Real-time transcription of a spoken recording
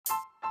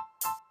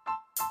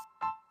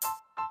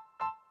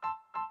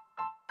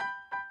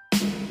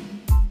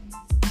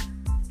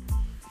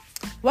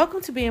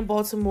Welcome to Being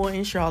Baltimore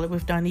in Charlotte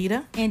with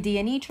Donita and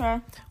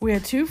Dianitra. We are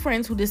two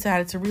friends who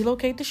decided to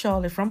relocate to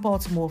Charlotte from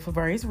Baltimore for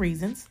various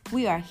reasons.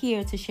 We are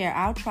here to share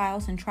our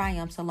trials and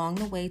triumphs along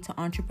the way to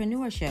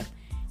entrepreneurship.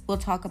 We'll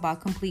talk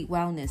about complete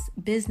wellness,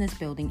 business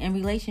building, and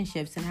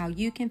relationships and how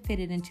you can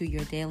fit it into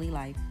your daily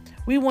life.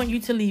 We want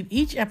you to leave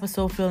each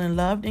episode feeling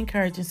loved,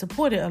 encouraged, and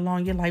supported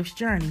along your life's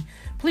journey.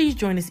 Please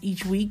join us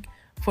each week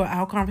for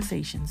our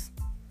conversations.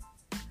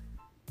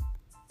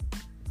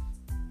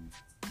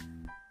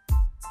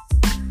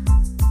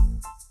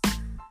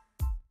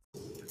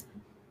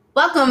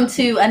 Welcome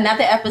to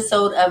another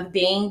episode of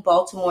Being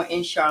Baltimore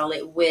in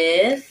Charlotte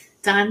with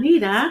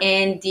Donita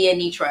and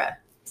Dianitra.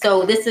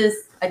 So this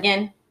is,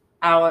 again,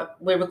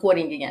 we're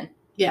recording again.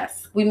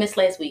 Yes. We missed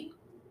last week.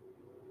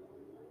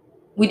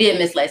 We did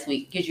miss last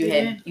week because you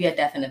had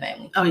death in the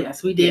family. Oh,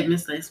 yes, we did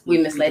miss last week.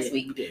 We missed last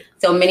week. We did.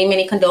 So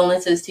many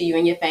condolences to you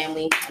and your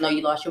family. I know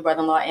you lost your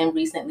brother-in-law and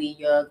recently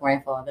your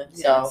grandfather.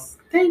 Yes. So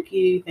Thank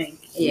you.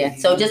 Yeah,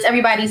 so just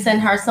everybody send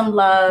her some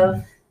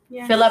love.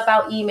 Yes. Fill up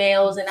our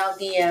emails and our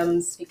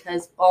DMs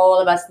because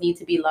all of us need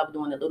to be loved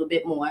on a little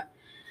bit more.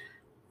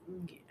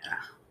 Yeah,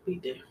 we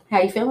do.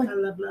 How you feeling? I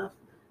love.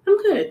 I'm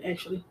good,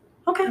 actually.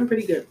 Okay. I'm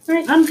pretty good.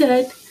 Right. I'm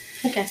good.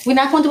 Okay. We're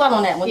not going to dwell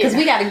on that one because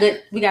we got a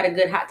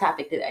good hot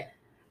topic today.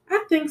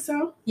 I think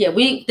so. Yeah,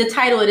 the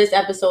title of this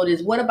episode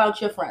is "What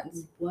About Your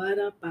Friends?" What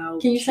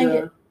about? Can you sing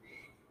it?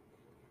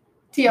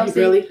 TLC.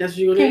 Really? That's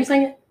you. Can you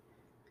sing it?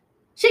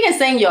 She can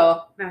sing,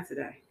 y'all. Not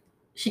today.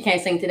 She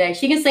can't sing today.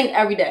 She can sing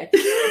every day.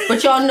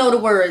 But y'all know the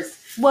words.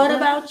 What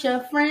about your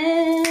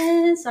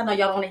friends? I know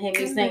y'all don't want to hear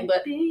me sing,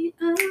 but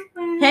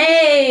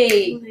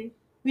hey,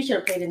 we should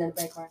have played it in the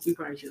background. We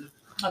probably should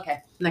have.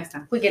 Okay. Next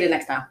time. We'll get it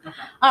next time.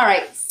 Okay. All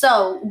right.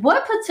 So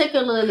what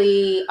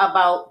particularly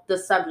about the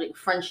subject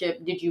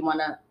friendship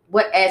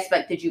what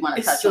aspect did you want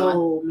to touch on?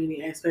 So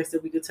many aspects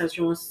that we could touch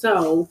on.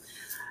 So,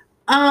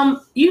 a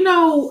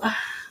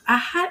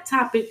hot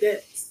topic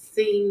that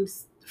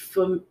seems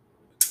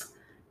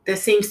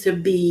to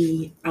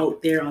be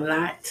out there a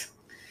lot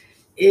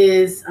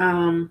is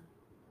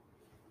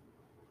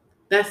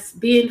that's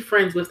being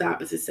friends with the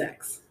opposite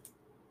sex.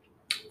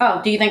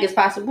 Oh, do you think it's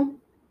possible?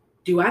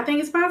 Do I think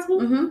it's possible?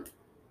 Mm-hmm.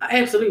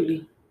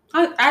 Absolutely.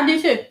 I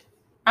do too.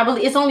 I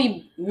believe it's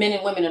only men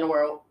and women in the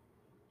world.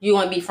 You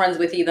want to be friends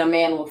with either a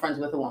man or friends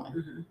with a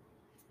woman.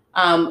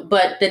 Mm-hmm.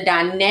 But the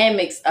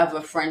dynamics of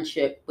a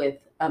friendship with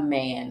a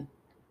man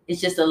is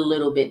just a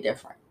little bit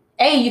different.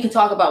 You can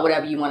talk about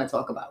whatever you want to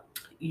talk about.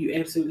 You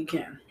absolutely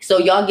can. So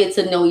y'all get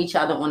to know each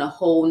other on a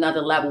whole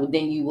nother level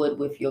than you would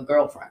with your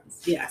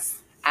girlfriends.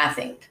 Yes. I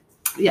think.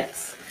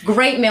 Yes.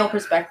 Great male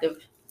perspective.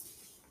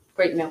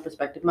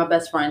 My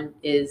best friend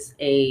is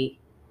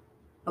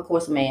of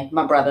course, a man,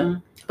 my brother.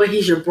 Mm-hmm. But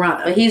he's your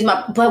brother.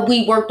 But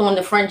we worked on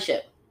the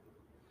friendship.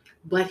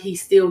 But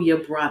he's still your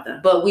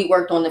brother. But we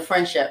worked on the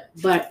friendship.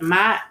 But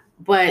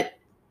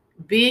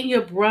being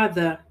your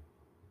brother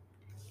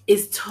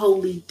is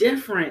totally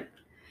different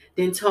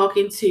than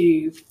talking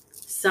to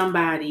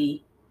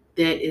somebody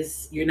that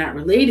you're not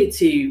related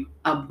to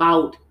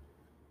about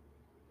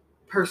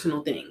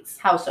personal things.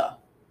 How so?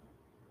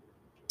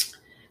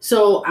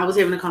 So I was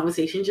having a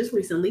conversation just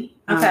recently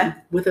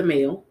with a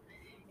male,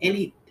 and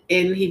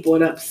he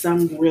brought up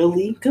some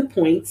really good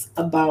points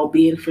about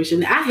being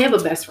Christian. I have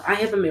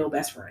a male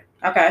best friend.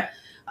 Okay.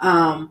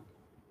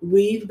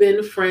 We've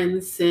been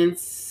friends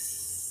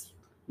since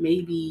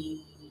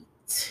maybe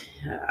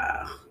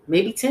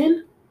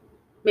 10,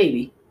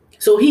 maybe.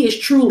 So he is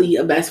truly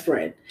a best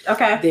friend.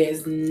 Okay.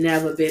 There's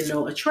never been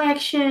no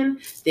attraction.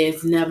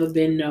 There's never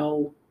been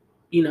no,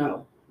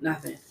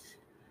 nothing.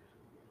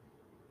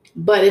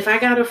 But if I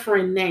got a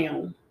friend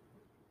now,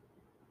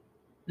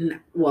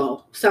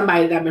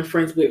 somebody that I've been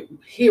friends with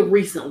here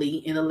recently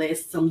in the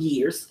last some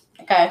years,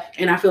 okay,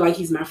 and I feel like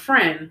he's my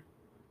friend,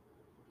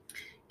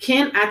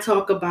 can I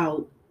talk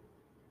about,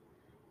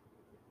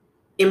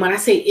 and when I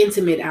say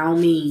intimate, I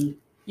don't mean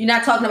you're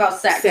not talking about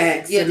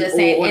sex. You're just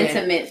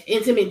saying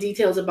intimate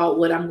details about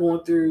what I'm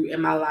going through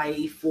in my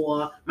life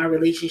or my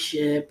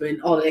relationship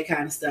and all of that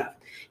kind of stuff.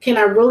 Can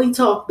I really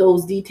talk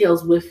those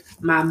details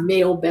with my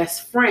male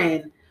best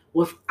friend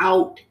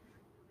without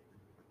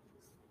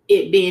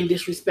it being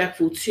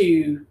disrespectful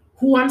to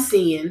who I'm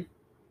seeing,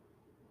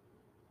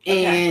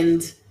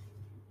 and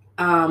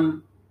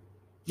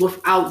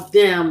without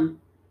them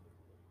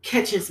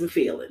catching some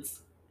feelings?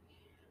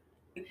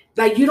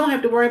 Like, you don't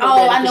have to worry about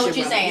that. Oh, I know what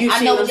you're saying. I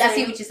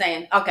see what you're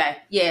saying. Okay.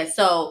 Yeah.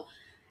 So,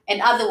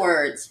 in other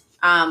words,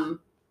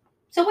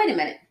 so wait a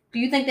minute. Do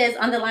you think there's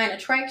underlying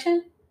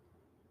attraction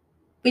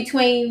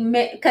between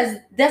men? Because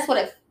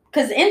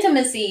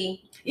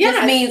intimacy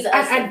just means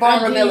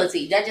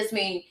vulnerability. That just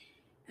means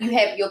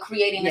you're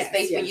creating a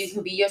space where you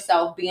can be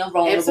yourself, being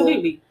vulnerable.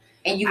 Absolutely.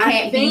 And you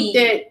can't I think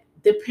that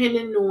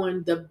depending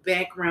on the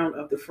background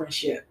of the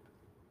friendship,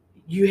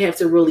 you have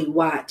to really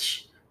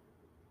watch.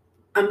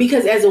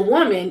 Because as a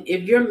woman,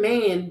 if your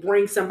man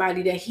brings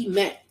somebody that he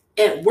met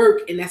at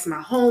work and that's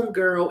my home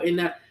girl,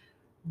 and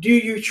do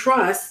you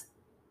trust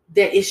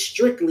that it's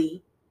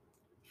strictly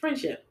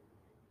friendship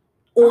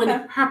on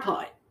her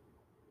part?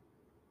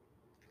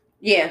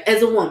 Yeah.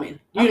 As a woman.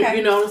 You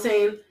know what I'm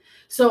saying?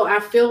 So I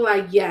feel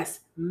like,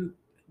 yes,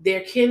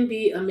 there can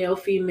be a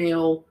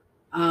male-female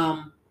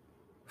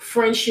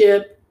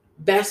friendship,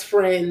 best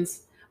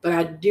friends, but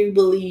I do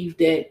believe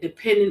that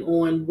depending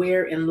on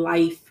where in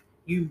life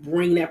you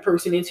bring that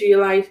person into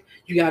your life,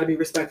 you got to be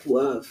respectful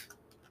of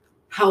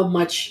how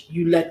much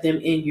you let them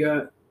in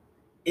your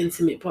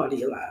intimate part of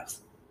your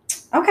lives.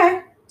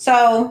 Okay.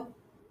 So,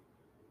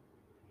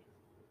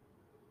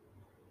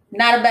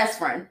 not a best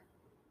friend,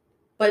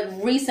 but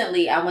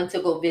recently I went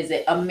to go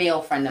visit a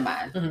male friend of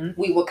mine. Mm-hmm.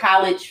 We were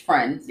college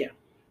friends. Yeah.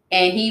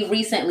 And he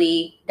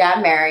recently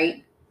got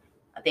married.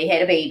 They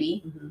had a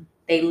baby. Mm-hmm.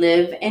 They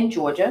live in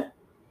Georgia.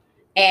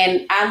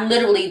 And I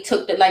literally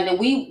took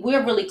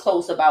we're really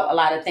close about a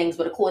lot of things,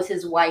 but of course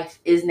his wife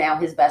is now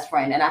his best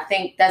friend. And I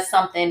think that's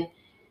something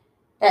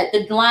that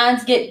the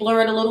lines get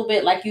blurred a little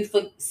bit. Like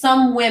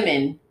some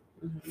women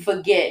Mm-hmm.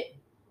 forget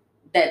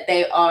that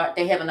they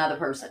have another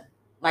person.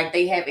 Like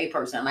they have a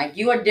person. Like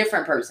you're a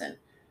different person,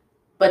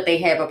 but they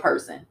have a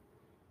person.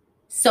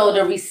 So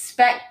the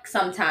respect,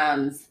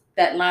 sometimes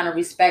that line of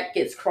respect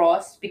gets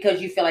crossed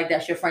because you feel like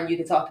that's your friend. You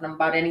can talk to them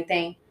about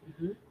anything.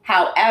 Mm-hmm.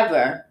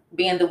 However,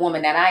 being the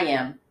woman that I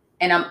am,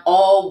 and I'm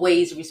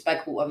always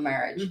respectful of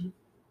marriage. Mm-hmm.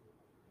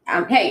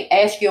 Hey,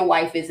 ask your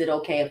wife, is it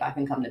okay if I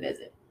can come to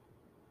visit?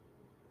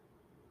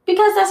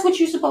 Because that's what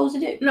you're supposed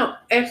to do. No,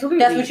 absolutely.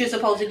 That's what you're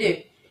supposed to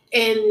do.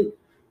 And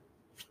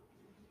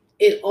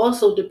it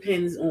also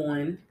depends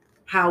on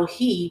how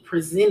he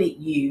presented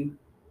you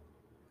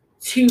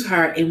to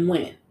her and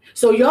when.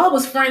 So y'all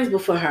was friends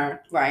before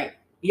her. Right.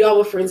 Y'all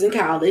were friends in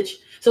college.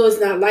 So it's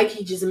not like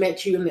he just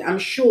met you. And I'm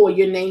sure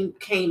your name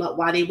came up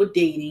while they were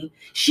dating.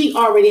 She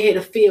already had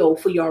a feel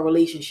for your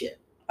relationship.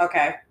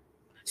 Okay.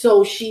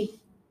 So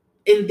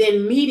and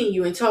then meeting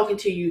you and talking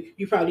to you,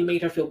 you probably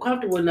made her feel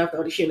comfortable enough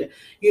to share it,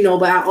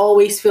 but I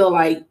always feel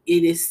like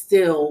it is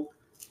still,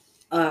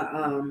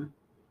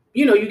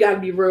 you got to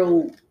be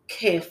real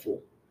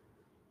careful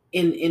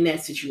in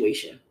that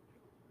situation.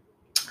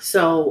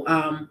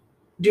 So,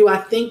 do I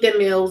think that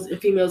males and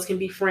females can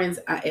be friends?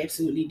 I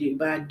absolutely do.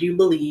 But I do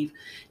believe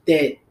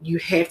that you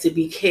have to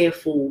be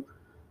careful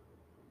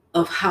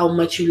of how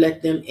much you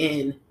let them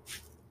in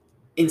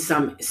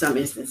some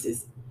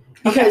instances.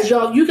 Because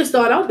y'all, you can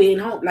start out being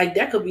home. Like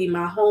that could be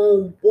my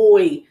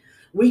homeboy.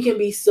 We can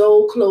be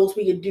so close.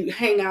 We can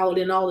hang out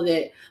and all of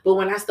that. But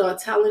when I start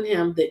telling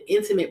him the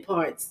intimate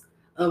parts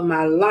of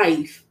my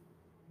life,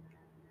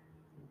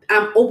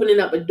 I'm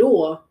opening up a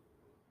door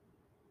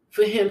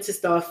for him to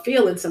start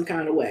feeling some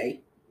kind of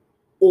way.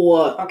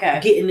 Or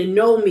getting to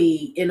know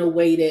me in a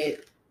way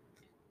that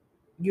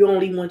you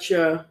only want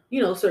your,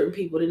 certain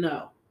people to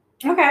know.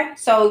 Okay.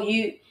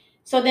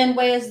 So then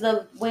where's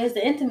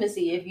the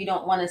intimacy if you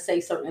don't want to say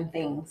certain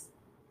things?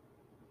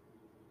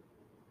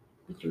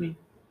 What do you mean?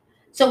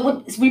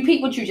 So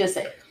repeat what you just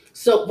said.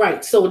 So,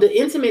 right. So the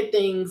intimate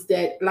things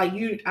that like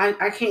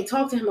I can't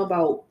talk to him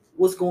about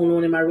what's going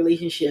on in my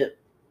relationship.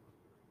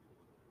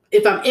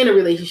 If I'm in a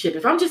relationship,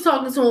 if I'm just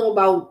talking to him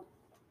about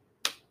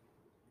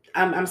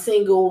I'm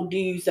single,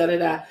 dudes,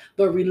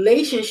 but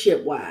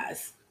relationship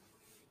wise,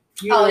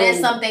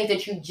 there's some things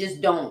that you just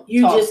don't.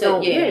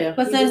 Yeah.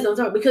 But then just don't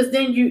talk because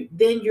then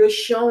you're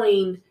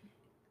showing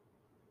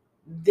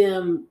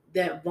them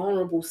that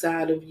vulnerable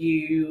side of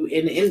you,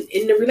 and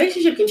the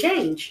relationship can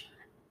change.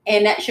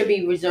 And that should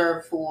be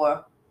reserved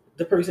for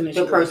the person that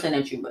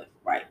you with,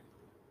 right?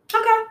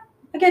 Okay,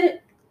 I get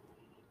it.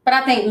 But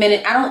I think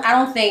men. I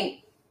don't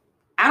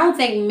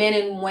think men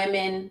and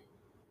women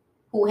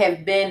who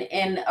have been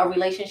in a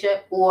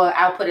relationship, or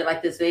I'll put it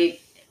like this: they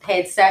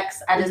had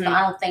sex. I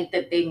don't think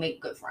that they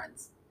make good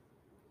friends.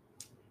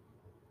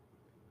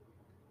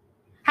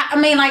 How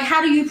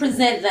do you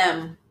present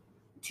them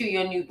to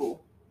your new boo?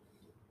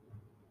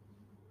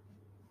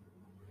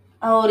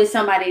 Oh, there's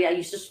somebody that I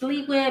used to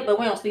sleep with, but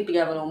we don't sleep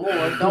together no more.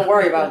 Don't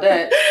worry about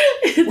that.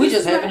 We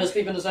just happen to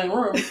sleep in the same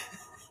room.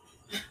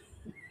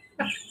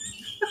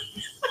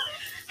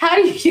 How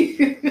do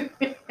you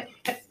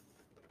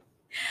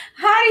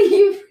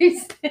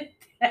present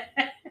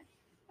that?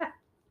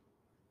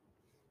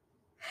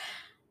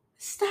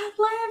 Stop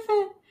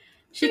laughing.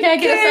 She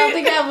can't get herself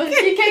together.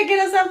 She can't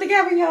get herself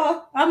together,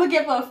 y'all. I'm going to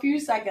give her a few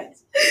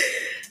seconds.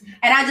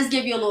 And I'll just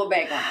give you a little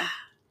background.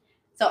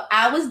 So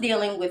I was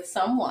dealing with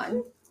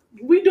someone.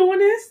 We doing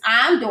this?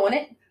 I'm doing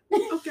it.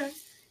 Okay.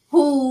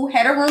 Who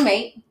had a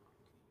roommate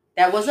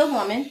that was a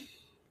woman,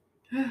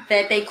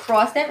 that they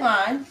crossed that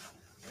line.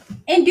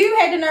 And dude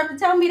had the nerve to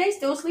tell me they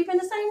still sleep in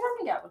the same room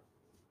together.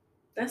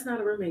 That's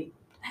not a roommate.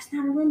 That's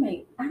not a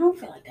roommate. I don't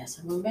feel like that's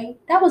a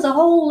roommate. That was a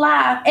whole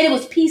lie. And it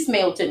was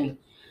piecemeal to me.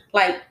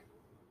 Like,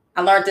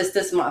 I learned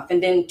this month.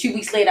 And then 2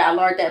 weeks later, I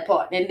learned that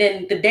part. And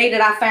then the day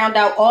that I found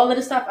out all of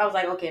the stuff, I was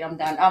like, okay, I'm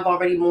done. I've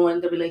already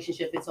mourned the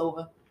relationship. It's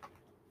over.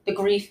 The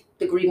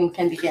grieving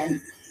can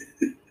begin.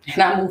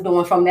 And I moved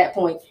on from that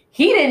point.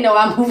 He didn't know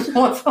I moved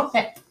on from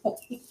that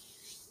point.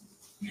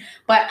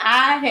 But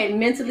I had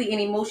mentally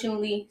and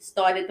emotionally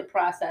started the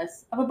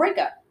process of a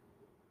breakup.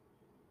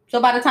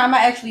 So by the time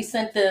I actually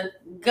sent the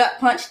gut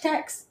punch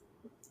text,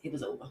 it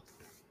was over.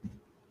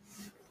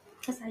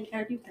 That's how you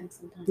gotta do things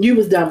sometimes. You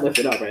was done with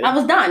it already. I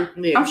was done.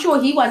 Yeah. I'm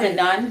sure he wasn't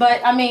done,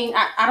 but I mean,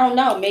 I don't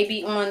know.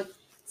 Maybe on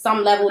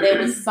some level there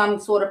was some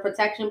sort of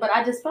protection, but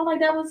I just felt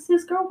like that was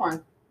his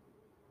girlfriend.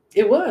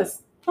 It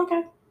was.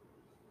 Okay.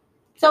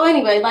 So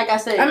anyway, like I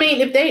said, I mean,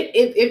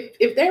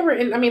 if they were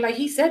in, I mean, like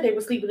he said, they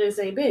were sleeping in the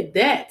same bed.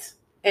 That's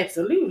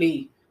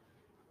absolutely.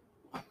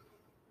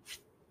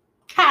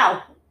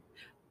 How?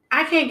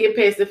 I can't get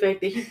past the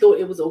fact that he thought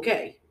it was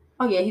okay.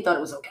 Oh yeah, he thought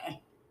it was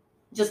okay.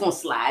 Just gonna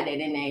slide it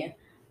in there,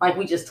 like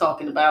we just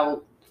talking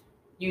about.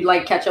 You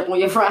like ketchup on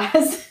your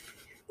fries?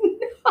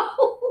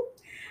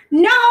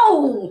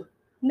 No.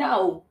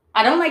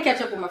 I don't like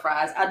ketchup on my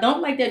fries. I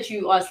don't like that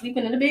you are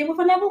sleeping in the bed with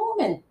another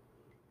woman,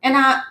 and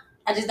I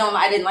just don't.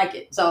 I didn't like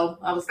it, so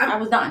I was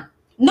done.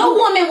 No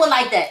woman would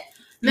like that.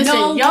 Listen,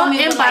 no y'all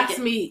woman would like inbox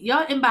it. me.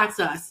 Y'all inbox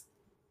us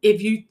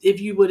if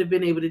you would have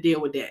been able to deal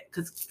with that.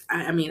 Because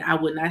I mean, I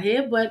would not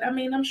have, but I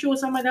mean, I'm sure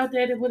somebody out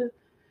there that would have.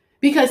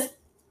 Because,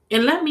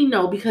 and let me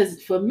know,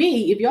 because for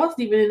me, if y'all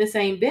sleeping in the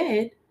same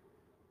bed,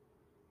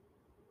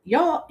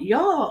 y'all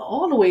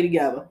all the way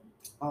together.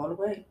 All the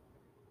way.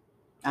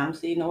 I don't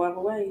see no other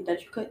way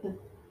that you couldn't.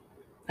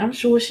 I'm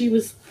sure she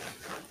was.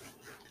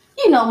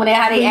 You know how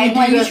they act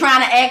when you're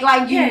trying to act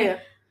like you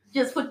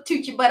just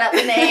toot your butt up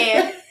in the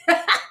air.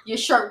 Your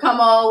shirt come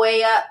all the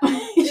way up.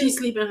 She's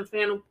sleeping in her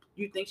flannel.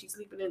 You think she's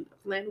sleeping in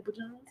flannel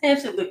pajamas?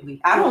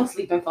 Absolutely. I don't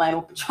sleep in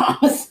flannel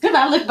pajamas because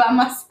I live by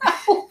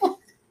myself.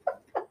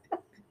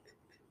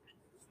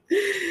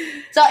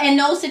 So in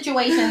those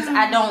situations,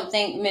 I don't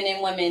think men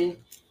and women,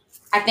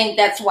 I think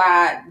that's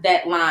why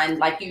that line,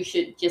 like you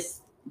should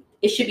just,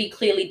 it should be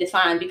clearly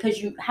defined, because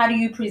how do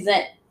you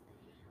present,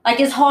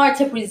 like it's hard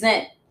to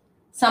present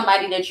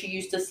somebody that you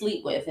used to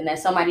sleep with and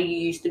that's somebody you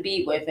used to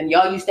be with and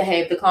y'all used to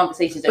have the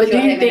conversations that you're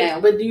having now.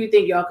 But do you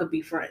think y'all could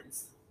be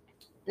friends?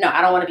 No,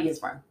 I don't want to be his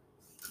friend.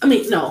 I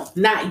mean, no,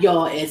 not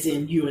y'all as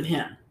in you and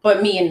him.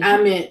 But me and him. I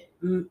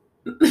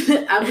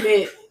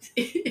meant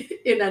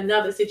in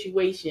another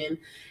situation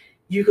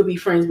you could be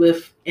friends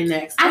with an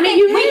ex. I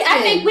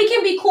think we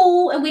can be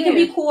cool and we can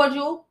be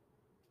cordial,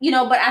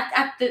 but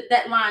I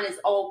that line is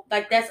all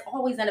like that's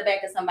always in the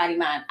back of somebody's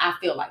mind. I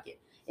feel like it.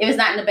 If it's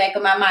not in the back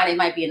of my mind, it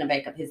might be in the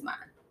back of his mind.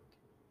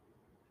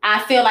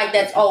 I feel like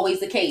that's always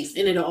the case.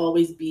 And it'll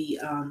always be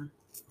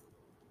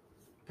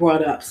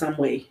brought up some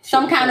way.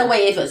 Some kind of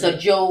way, if it's a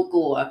joke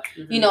or,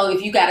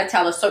 if you got to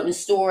tell a certain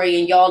story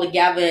and y'all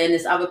together and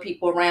there's other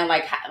people around,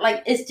 like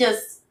it's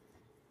just,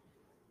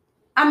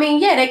 I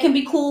mean, yeah, they can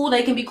be cool,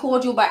 they can be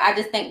cordial, but I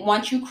just think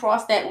once you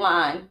cross that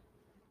line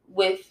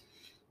with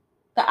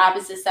the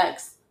opposite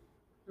sex,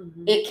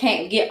 it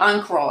can't get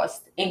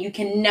uncrossed, and you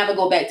can never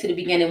go back to the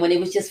beginning when it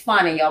was just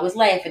fun and y'all was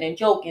laughing and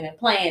joking and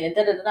playing and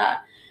da-da-da-da.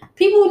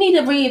 People need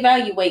to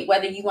reevaluate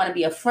whether you want to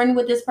be a friend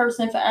with this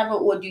person forever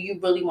or do you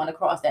really want to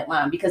cross that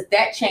line, because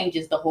that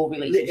changes the whole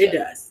relationship. It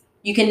does.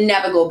 You can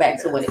never go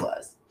back to what it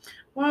was.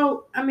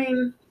 Well, I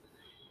mean,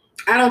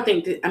 I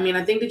think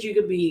that you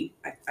could be,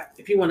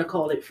 if you want to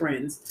call it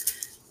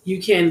friends,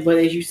 you can, but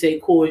as you say,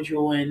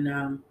 cordial,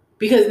 and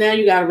because now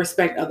you got to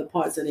respect other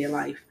parts of their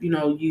life.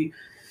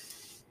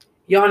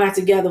 Y'all not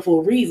together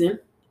for a reason,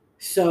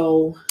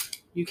 so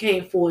you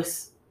can't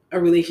force a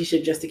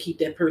relationship just to keep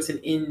that person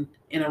in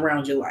and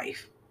around your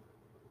life.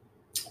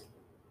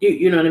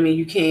 You know what I mean?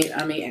 You can't.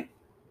 I mean,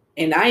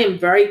 and I am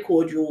very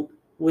cordial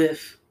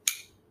with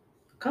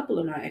a couple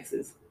of my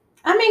exes.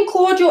 I mean,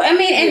 cordial. I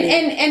mean,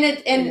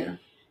 and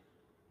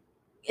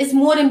it's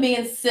more than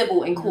being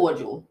civil and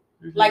cordial.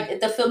 Mm-hmm. Like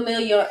the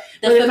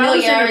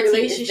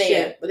familiarity is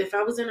there. But if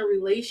I was in a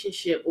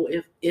relationship, or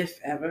if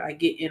ever I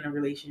get in a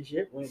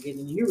relationship or get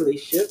in a new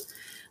relationship,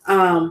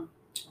 y'all,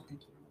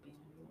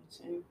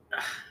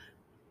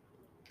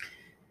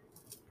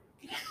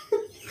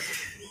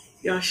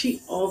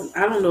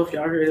 I don't know if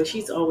y'all heard her.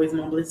 She's always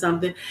mumbling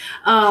something.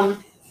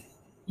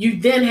 You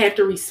then have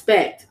to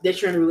respect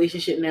that you're in a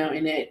relationship now,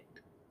 and that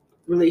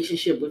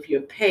relationship with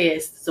your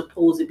past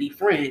supposed to be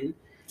friend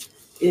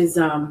is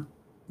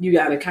you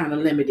got to kind of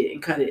limit it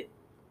and cut it.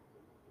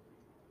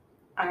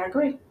 I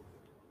agree.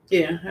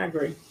 Yeah, I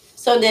agree.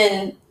 So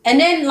then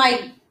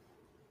like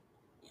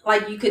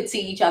you could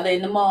see each other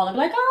in the mall and be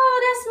like,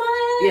 oh, that's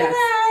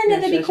my,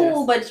 and that'd be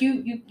cool. Yes. But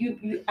you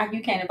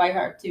can't invite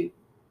her to. You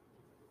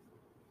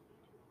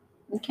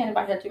can't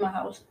invite her to my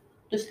house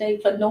to stay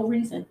for no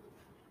reason.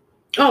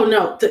 Oh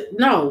no,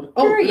 no.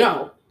 Oh period.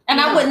 No. And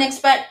no. I wouldn't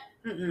expect.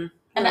 Mm-mm.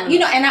 And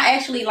I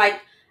actually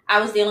I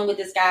was dealing with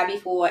this guy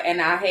before,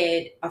 and I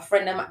had a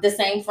friend of mine, the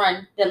same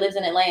friend that lives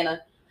in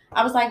Atlanta.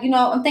 I was like,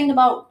 I'm thinking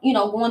about,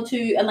 going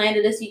to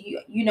Atlanta this year.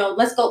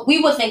 Let's go.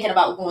 We were thinking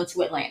about going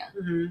to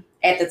Atlanta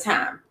at the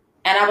time.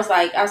 And I was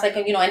like,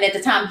 and at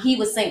the time he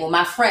was single.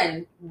 My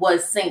friend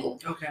was single.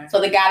 Okay. So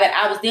the guy that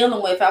I was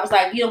dealing with, I was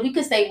like, we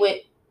could stay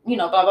with,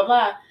 blah, blah,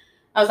 blah.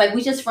 I was like,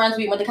 we just friends.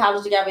 We went to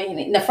college together.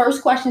 And the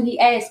first question he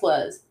asked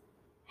was,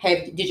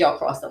 did y'all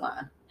cross the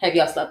line? Have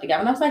y'all slept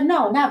together? And I was like,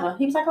 no, never.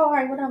 He was like, all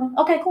right, whatever.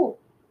 Okay, cool.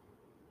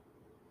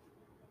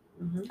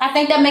 Mm-hmm. I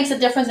think that makes a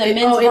difference in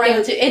men's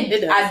brain too.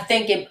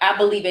 I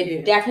believe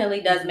it definitely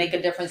does make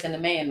a difference in the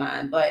man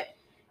mind. But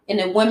in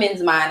the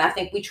women's mind, I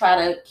think we try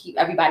to keep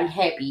everybody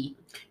happy.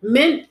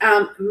 Men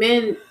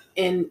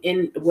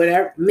in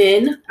whatever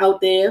men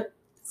out there,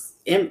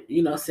 and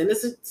send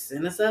us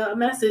a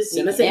message,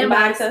 send us an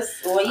inbox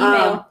us or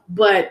email.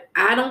 But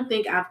I don't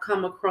think I've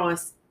come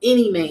across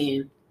any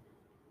man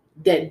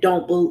that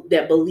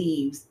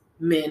believes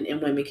men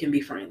and women can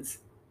be friends.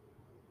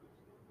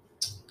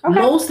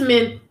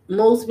 Okay.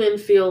 Most men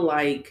feel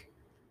like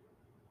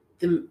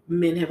the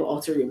men have an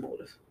ulterior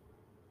motive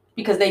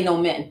because they know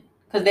men,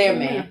 because they're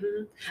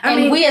men. I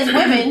mean, we as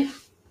women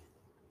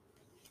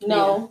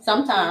know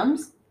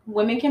sometimes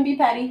women can be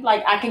petty.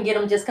 Like, I can get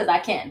them just because I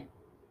can.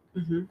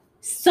 Mm-hmm.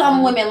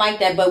 Some women like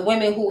that, but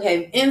women who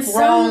have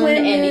grown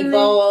and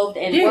evolved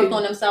and worked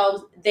on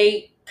themselves,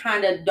 they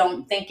kind of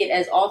don't think it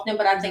as often.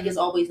 But I think it's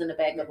always in the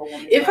back of a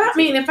woman.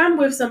 If I'm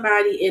with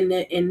somebody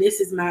and this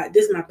is my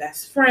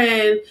best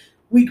friend,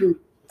 we grew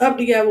up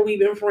together, we've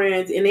been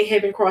friends, and they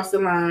haven't crossed the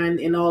line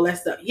and all that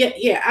stuff.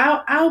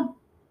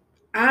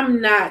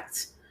 I'm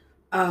not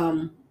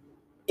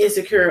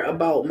insecure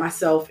about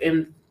myself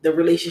and the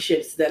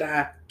relationships that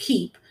I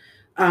keep.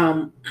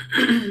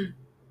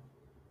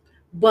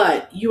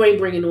 But you ain't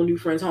bringing no new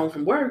friends home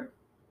from work.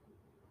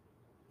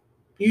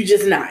 You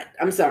just not.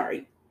 I'm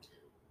sorry.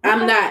 Okay.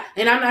 I'm not.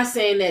 And I'm not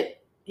saying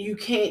that you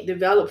can't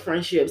develop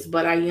friendships,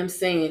 but I am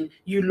saying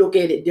you look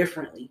at it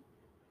differently.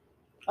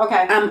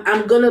 Okay.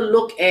 I'm going to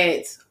look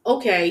at,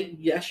 okay,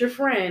 that's your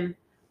friend,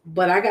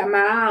 but I got my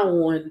eye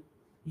on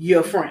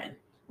your friend.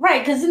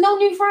 Right, because no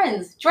new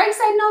friends. Drake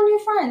said no new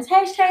friends.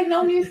 #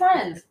 no new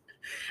friends.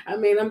 I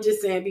mean, I'm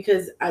just saying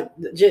because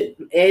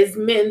as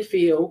men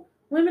feel,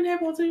 women have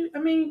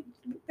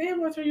they have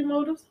ulterior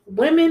motives.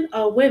 Women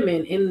are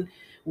women, and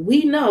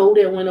we know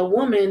that when a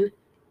woman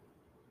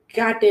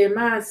got their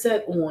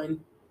mindset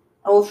on,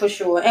 oh, for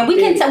sure, and we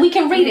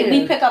can read it.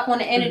 We pick up on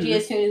the energy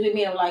as soon as we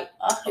meet them. Like,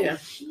 oh,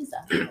 she's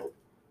a hoe.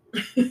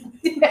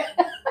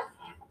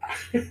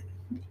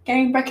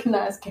 Can't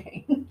recognize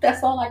game.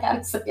 That's all I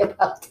gotta say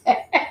about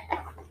that.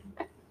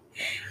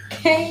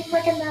 Can't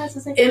recognize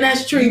the and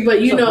that's true,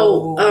 but use a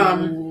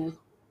hoe.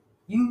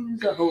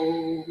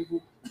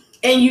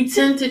 And you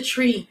tend to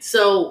treat,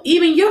 so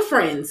even your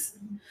friends,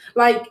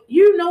 like,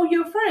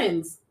 your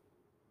friends.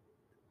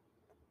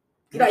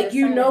 Like,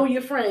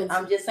 your friends.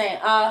 I'm just saying,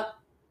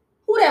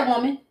 who that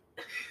woman?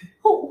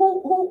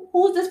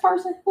 Who's this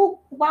person?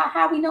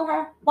 How we know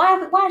her?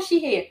 Why is she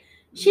here?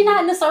 She not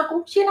in the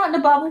circle. She not in the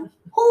bubble.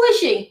 Who is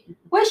she?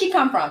 Where she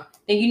come from?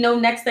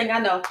 And next thing I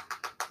know,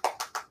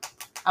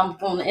 I'm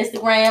on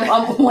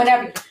Instagram,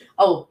 whatever.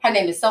 Oh, her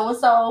name is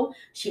so-and-so.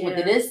 She went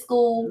to this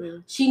school.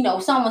 Mm-hmm. She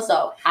knows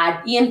so-and-so.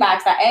 I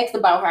inboxed, I asked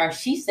about her.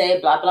 She said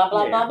blah, blah,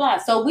 blah, blah, blah.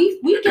 So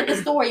we get the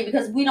story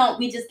because we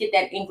just get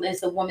that inkling.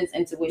 It's a woman's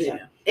intuition.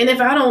 Yeah. And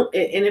if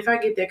I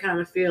get that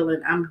kind of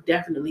feeling, I'm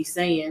definitely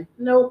saying,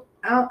 nope,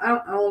 I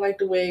don't like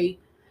the way,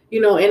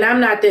 and I'm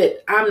not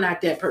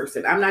that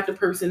person. I'm not the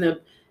person of,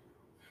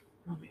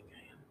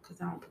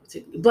 I don't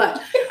particularly, but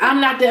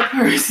I'm not that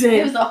person.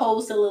 It was a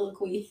whole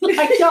soliloquy.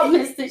 Like, y'all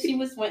missed it. She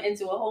went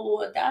into a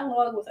whole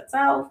dialogue with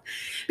herself.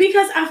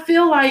 Because I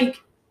feel like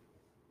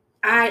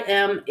I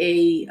am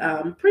a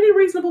pretty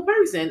reasonable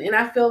person. And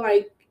I feel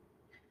like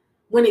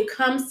when it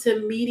comes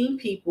to meeting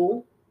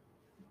people,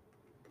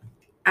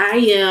 I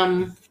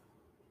am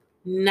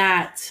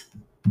not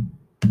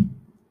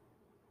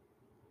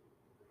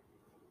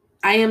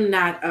I don't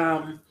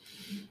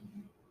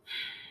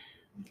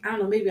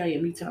know, maybe I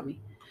am. You tell me.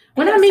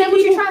 When I meet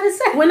people, trying to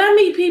say. When I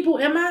meet people,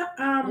 am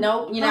I?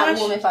 No, you're not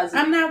warm and fuzzy.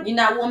 I'm not. You're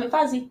not warm and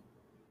fuzzy.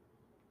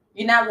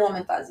 You're not warm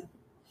and fuzzy.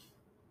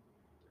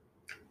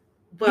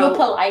 Well, you're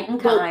polite and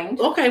kind.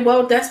 Okay,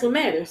 well, that's what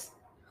matters.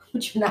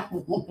 But you're not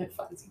warm and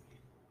fuzzy.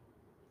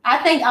 I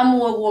think I'm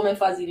more warm and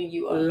fuzzy than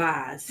you are.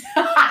 Lies.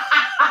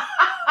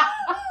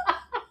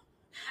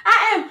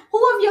 I am.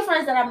 Who of your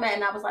friends that I met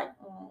and I was like,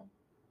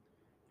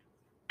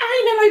 I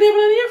ain't been like that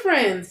with none of your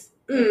friends.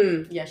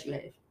 Yes, you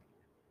have.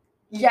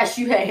 Yes,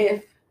 you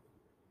have.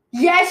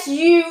 Yes,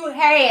 you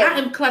have. I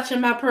am clutching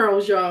my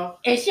pearls, y'all.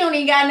 And she don't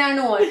even got nothing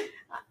on.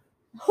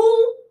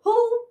 Who?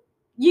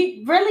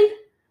 You really?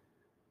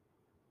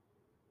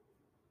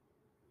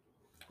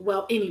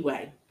 Well,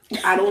 anyway,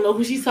 I don't know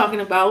who she's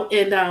talking about,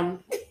 and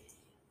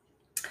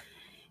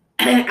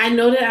I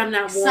know that I'm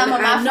not. Some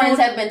of my friends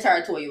have been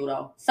territorial,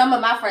 though. Some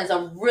of my friends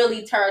are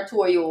really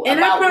territorial, and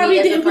about I probably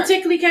me didn't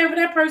particularly care for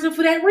that person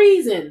for that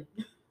reason.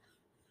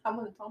 I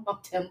want to talk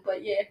about them,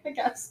 but yeah, I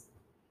guess.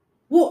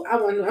 Well,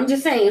 I'm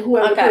just saying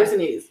whoever the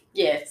person is.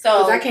 Yeah, so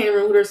because I can't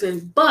remember who the person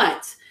is,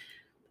 but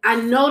I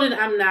know that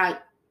I'm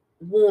not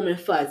warm and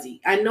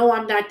fuzzy. I know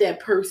I'm not that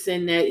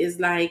person that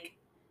is like,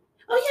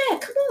 oh yeah,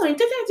 come on,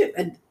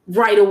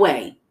 right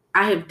away.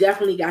 I have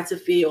definitely got to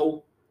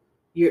feel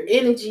your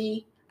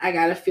energy. I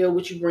got to feel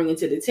what you bring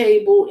into the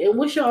table, and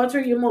what's your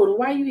ulterior motive?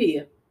 Why are you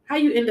here? How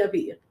you end up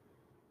here?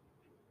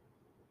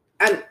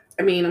 I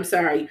mean, I'm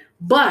sorry,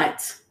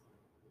 but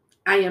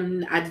I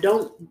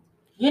don't.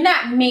 You're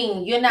not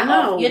mean. You're not.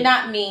 No. You're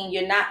not mean.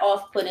 You're not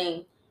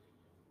off-putting.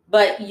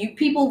 But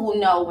people will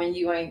know when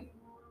you ain't.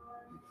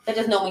 They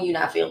just know when you're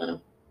not feeling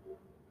them.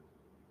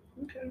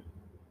 Okay.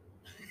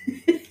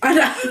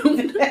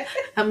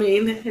 I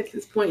mean, at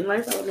this point in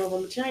life, I don't know if I'm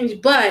gonna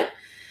change, but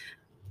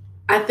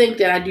I think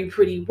that I do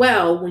pretty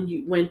well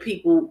when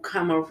people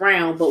come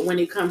around. But when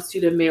it comes to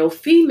the male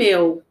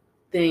female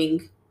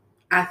thing,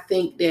 I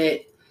think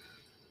that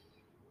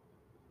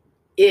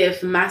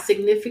if my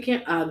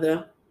significant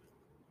other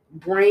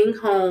bring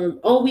home,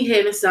 oh, we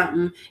having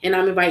something, and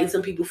I'm inviting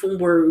some people from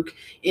work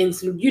and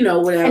some,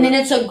 whatever, and then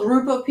it's a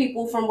group of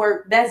people from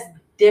work, that's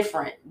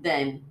different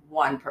than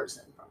one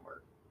person from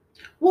work.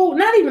 Well,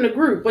 not even a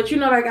group, but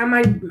like I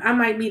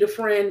might meet a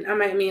friend.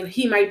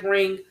 He might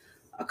bring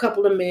a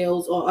couple of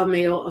males, or a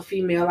male, a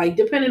female, like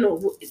depending on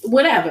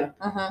whatever.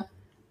 Uh-huh.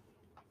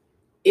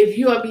 If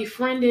you are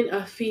befriending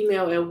a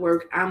female at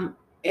work, I'm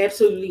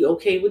absolutely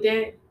okay with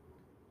that.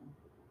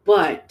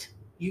 But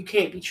you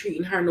can't be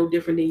treating her no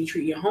different than you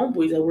treat your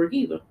homeboys at work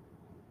either.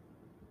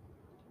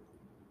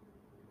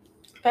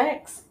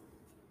 Facts.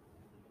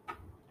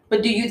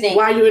 But do you think...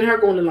 Why are you and her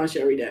going to lunch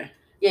every day?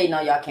 Yeah, no,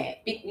 y'all can't.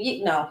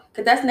 No,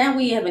 because that's now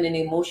we having an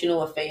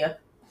emotional affair.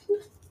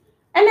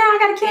 And now I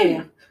got to kill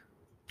you.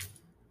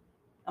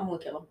 I'm going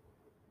to kill him.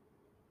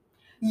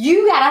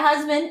 You got a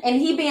husband and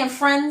he being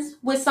friends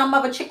with some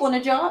other chick on the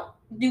job?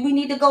 Do we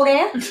need to go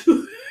there?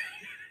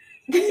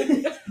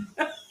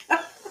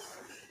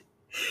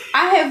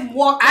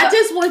 I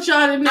just want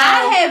y'all to know.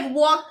 I have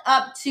walked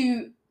up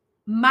to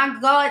my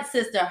god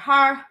sister.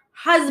 Her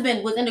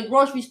husband was in the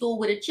grocery store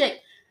with a chick.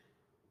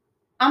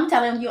 I'm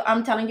telling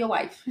your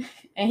wife.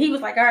 And he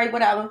was like, all right,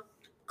 whatever.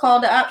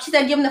 Called her up. She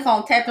said, give him the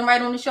phone. Tapped him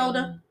right on the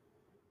shoulder.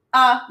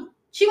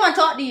 She want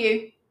to talk to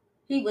you.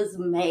 He was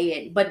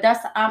mad. But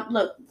that's,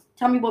 look,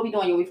 tell me what we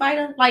doing. You we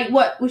fighting? Like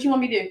what? What you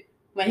want me to do?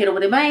 Want to hit her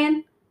with a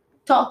man?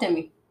 Talk to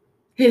me.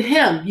 Hit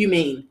him, you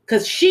mean?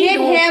 Because she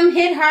hit him,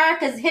 hit her,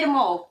 hit him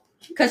all.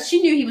 Because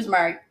she knew he was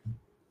married.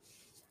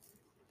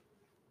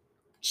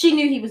 She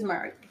knew he was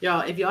married.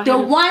 Y'all, if y'all the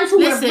ones who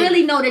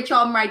really know that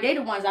y'all married, they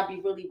the ones I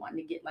be really wanting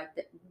to get like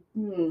that.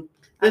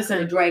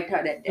 Listen, dragged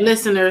her that day.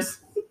 Listeners,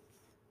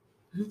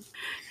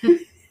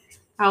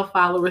 our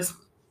followers,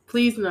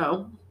 please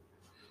know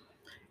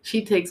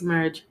she takes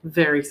marriage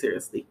very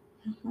seriously.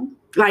 Mm-hmm.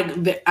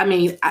 Like, I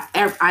mean,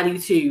 I do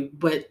too,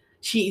 but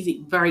she's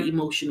very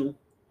emotional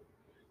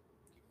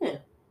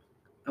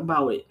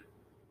about it.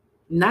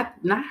 Not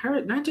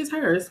her, not just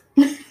hers.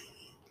 I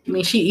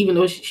mean, even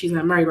though she's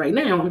not married right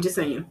now, I'm just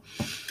saying.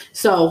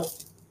 So,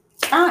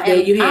 I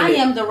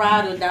am the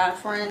ride or die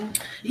friend.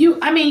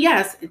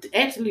 Yes,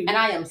 absolutely. And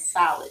I am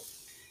solid.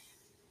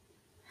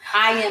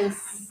 I am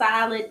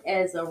solid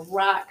as a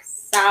rock,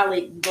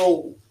 solid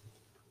gold.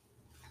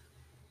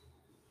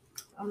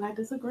 I'm not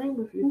disagreeing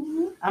with you.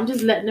 Mm-hmm. I'm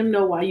just letting them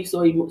know why you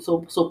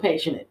so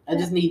passionate. I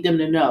just need them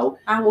to know.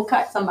 I will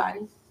cut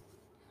somebody.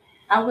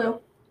 I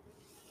will.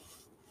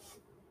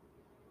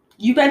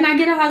 You better not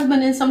get a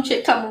husband and some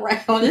chick come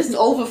around. This is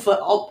over for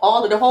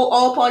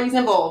all parties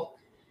involved.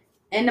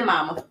 And the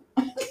mama.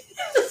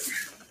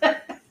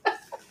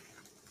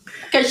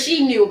 Because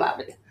she knew about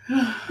it.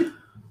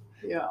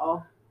 Yeah.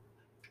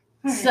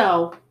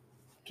 So,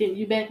 can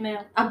you back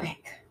now? I'm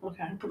back.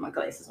 Okay. Put my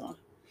glasses on.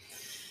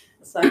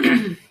 So I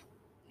can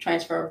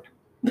transfer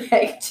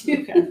back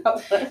to...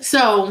 Okay.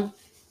 So,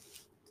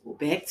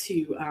 back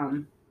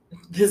to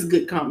this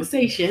good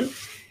conversation.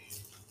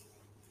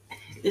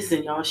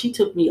 Listen, y'all, she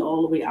took me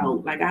all the way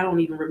out. Like, I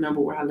don't even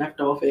remember where I left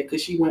off at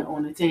because she went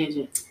on a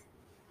tangent.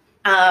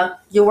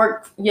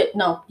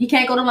 You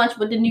can't go to lunch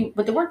with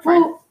the work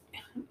friend. Well,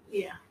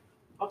 yeah.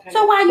 Okay.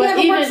 So why you have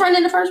a work friend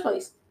in the first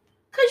place?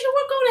 Because you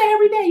would go there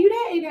every day. You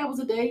there 8 hours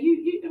a day.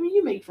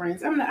 You make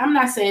friends. I'm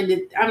not saying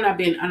that I'm not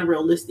being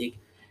unrealistic.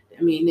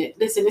 I mean,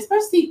 listen,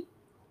 especially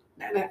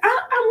I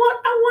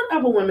want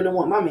other women to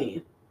want my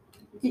man.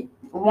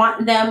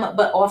 Want them,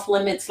 but off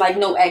limits, like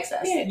no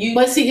excess. Yeah.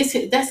 But see,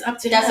 that's up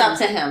to him. That's up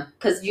to him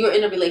because you're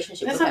in a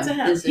relationship. That's with up to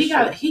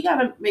him. He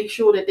gotta make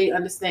sure that they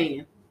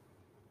understand.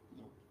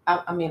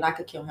 I mean, I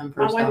could kill him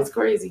first. My wife is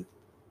crazy.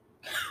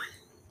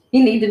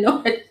 You need to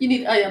know it.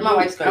 My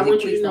wife's crazy. I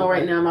want you to know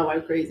right now, my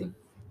wife's crazy.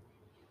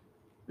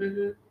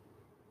 Mm-hmm.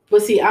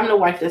 But see, I'm the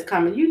wife that's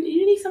coming. You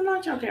need some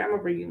lunch? Okay, I'm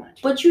gonna bring you lunch.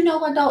 But you know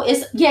what though?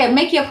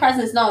 Make your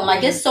presence known.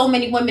 Like there's so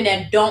many women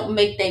that don't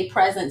make their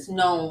presence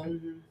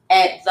known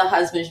at the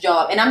husband's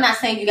job. And I'm not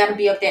saying you got to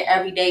be up there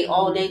every day,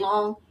 all day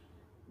long.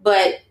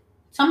 But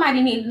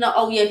somebody needs to know.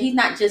 Oh yeah, he's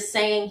not just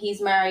saying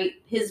he's married.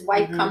 His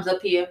wife comes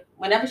up here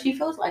whenever she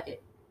feels like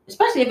it.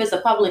 Especially if it's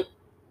a public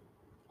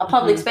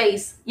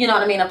space. You know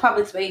what I mean? A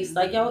public space.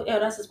 Like yo,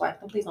 that's his wife.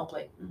 Please don't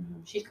play.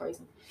 She's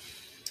crazy.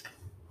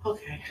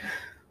 Okay.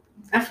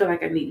 I feel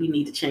like we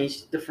need to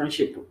change the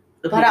friendship.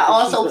 But I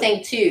also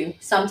think too,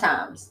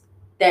 sometimes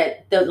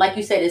that like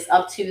you said, it's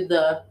up to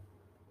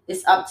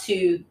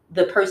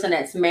the person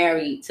that's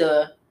married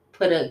to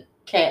put a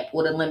cap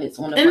or the limits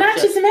on the and not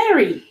just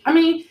married. I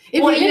mean,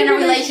 if you're in a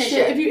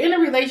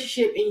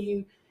relationship, and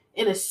you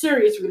in a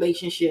serious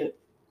relationship,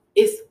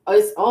 it's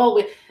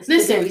always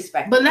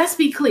respect. But let's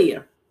be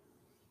clear.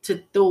 To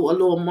throw a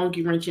little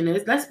monkey wrench in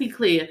this, let's be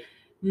clear.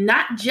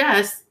 Not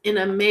just in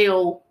a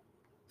male,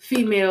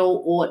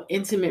 female, or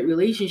intimate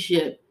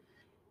relationship,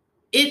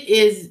 it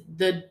is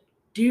the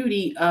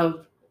duty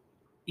of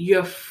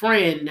your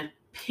friend,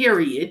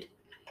 period,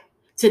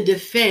 to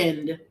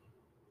defend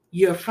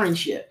your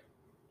friendship.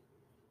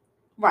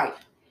 Right.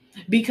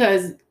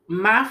 Because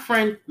my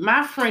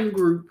friend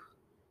group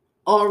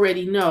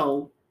already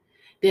know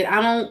that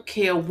I don't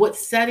care what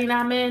setting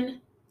I'm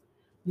in,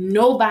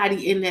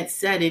 nobody in that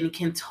setting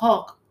can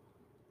talk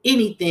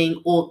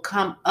anything or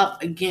come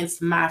up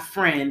against my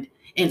friend,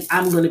 and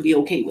I'm going to be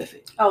okay with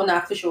it. Oh,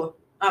 not for sure.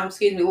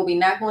 Excuse me. What we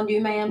not going to do,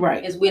 ma'am,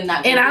 right? Is we're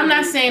not. And I'm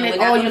not saying that we're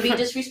not going to be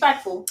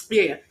disrespectful.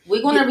 Yeah,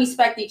 we're going to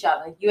respect each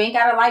other. You ain't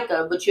gotta like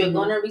her, but you're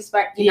going to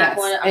respect. You're not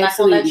going. I'm absolutely. not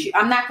going to let you.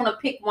 I'm not going to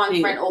pick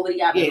one friend over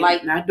the other. Yeah,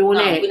 like not doing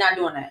that. We're not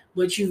doing that.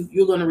 But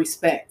you're going to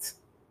respect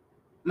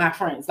my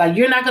friends. Like,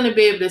 you're not going to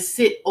be able to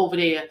sit over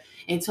there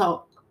and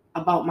talk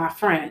about my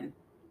friend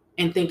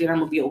and think that I'm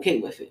going to be okay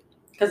with it.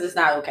 Because it's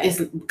not okay. It's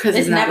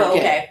never okay.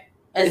 Okay.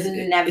 It's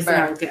never. It's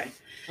not okay.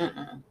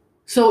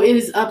 So it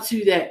is up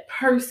to that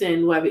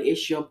person, whether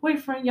it's your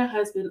boyfriend, your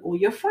husband, or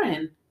your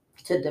friend,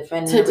 to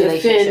defend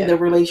the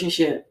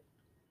relationship.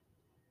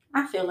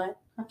 I feel it.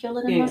 I feel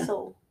it in my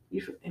soul.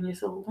 In your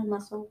soul? In my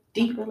soul.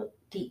 Deep. I feel it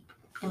deep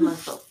in my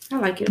soul. I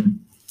like it.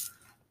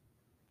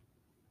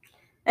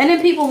 And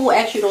then people will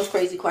ask you those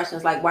crazy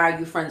questions like, why are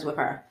you friends with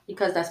her?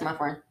 Because that's my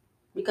friend.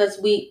 Because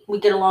we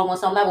get along on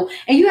some level.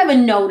 And you ever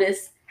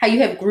notice how you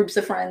have groups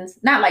of friends?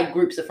 Not like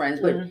groups of friends,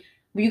 but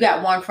you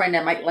got one friend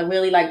that might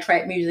really like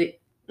trap music.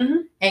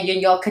 And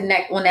y'all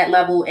connect on that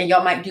level, and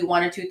y'all might do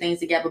one or two things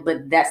together,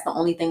 but that's the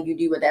only thing you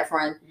do with that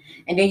friend.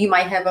 And then you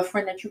might have a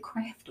friend that you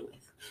craft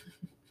with,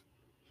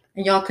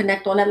 and y'all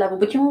connect on that level,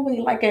 but you don't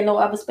really like that no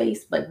other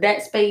space, but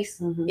that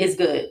space is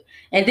good.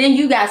 And then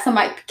you got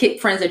somebody,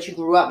 friends that you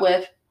grew up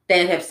with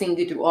that have seen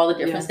you through all the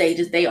different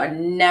stages. They are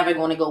never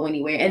going to go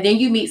anywhere. And then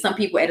you meet some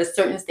people at a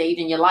certain stage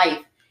in your life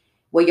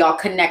where y'all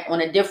connect on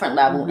a different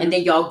level, and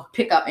then y'all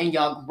pick up and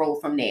y'all grow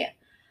from there.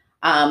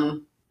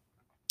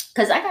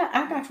 Because I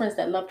got friends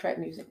that love trap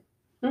music.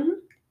 And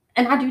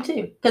I do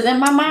too. Because in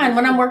my mind,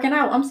 when I'm working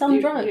out, I'm selling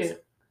drugs.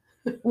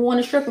 We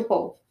want a stripper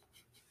pole.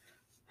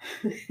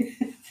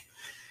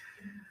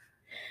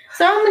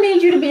 So I'm gonna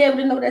need you to be able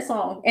to know that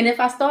song. And if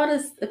I start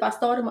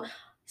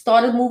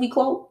a movie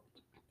quote,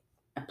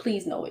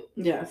 please know it.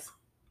 Yes.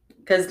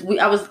 Because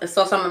I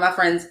saw some of my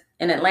friends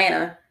in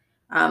Atlanta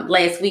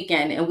last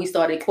weekend, and we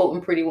started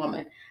quoting Pretty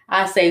Woman.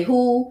 I say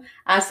who,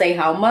 I say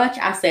how much,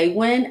 I say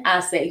when,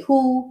 I say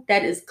who.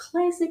 That is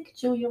classic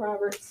Julia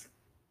Roberts.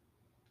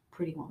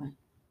 Pretty Woman.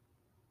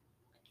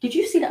 Did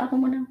you see the other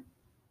one now?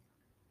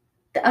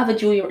 The other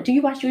Julia. Do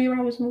you watch Julia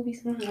Roberts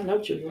movies? I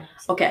love Julia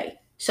Roberts. Okay.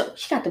 So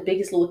she got the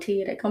biggest little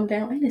tear that come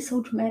down, and it's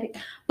so dramatic.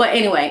 But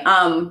anyway,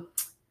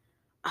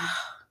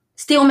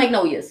 Steel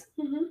Magnolias.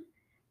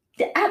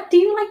 Do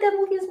you like that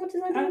movie as much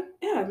as I do?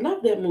 I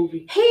love that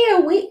movie. I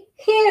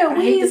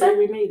hate that they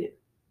remade it.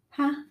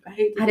 Huh? I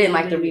didn't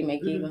like the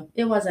remake either.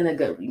 It wasn't a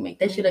good remake.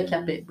 They should have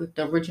kept it with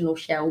the original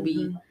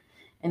Shelby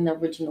and the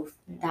original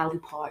Dolly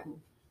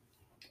Parton.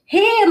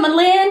 Here,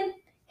 Malin,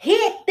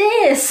 hit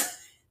this.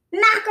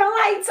 Knock her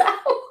lights out.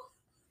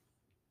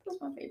 That's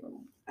my favorite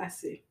movie. I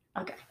see.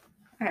 Okay.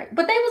 All right.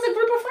 But they was a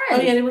group of friends.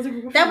 Oh, yeah, they was a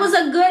group of friends. That friends.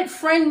 was a good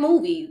friend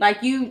movie.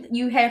 Like,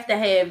 you have to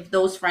have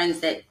those friends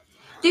that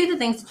do the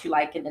things that you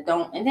like and that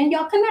don't. And then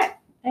y'all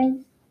connect.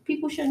 And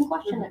people shouldn't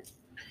question it.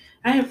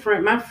 I have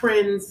my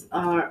friends.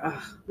 I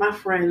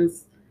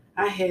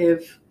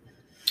have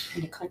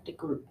an eclectic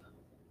group.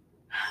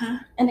 Huh?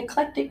 An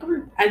eclectic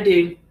group. I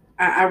do.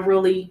 I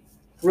really,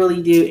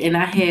 really do. And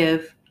I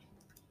have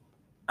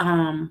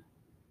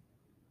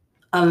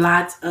a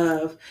lot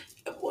of,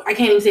 I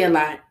can't even say a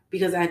lot,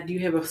 because I do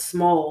have a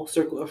small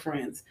circle of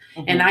friends.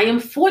 And I am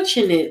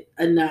fortunate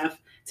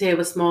enough to have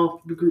a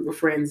small group of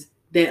friends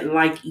that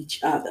like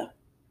each other.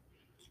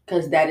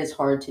 Because that is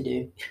hard to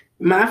do.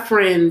 My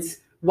friends,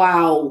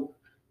 while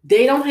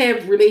they don't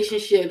have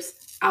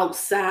relationships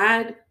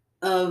outside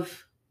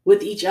of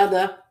with each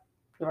other,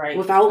 right,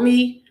 without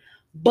me,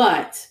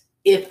 but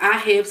if I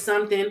have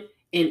something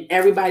and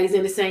everybody's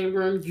in the same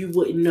room, you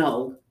wouldn't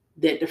know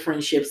that the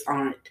friendships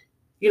aren't,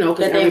 because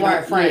they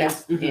weren't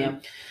friends.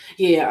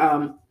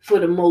 Yeah. For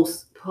the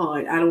most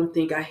part, I don't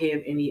think I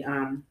have any.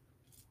 I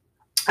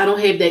don't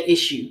have that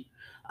issue.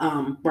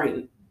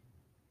 Right.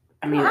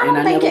 I mean, I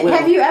don't think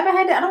have you ever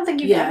had that? I don't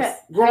think you've ever. Yes.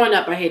 Growing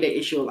up, I had that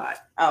issue a lot.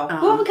 Oh,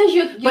 well, because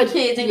you're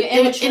kids and you're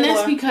immature. And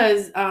that's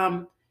because,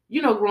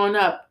 growing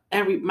up,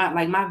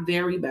 my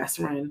very best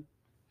friend,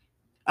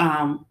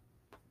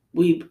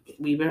 we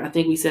I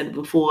think we said it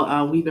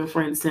before, we've been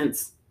friends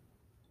since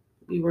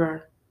we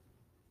were.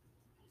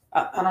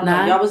 I don't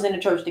know. Y'all was in the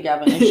church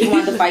together, and she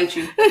wanted to fight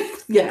you.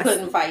 Yes. You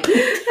couldn't fight.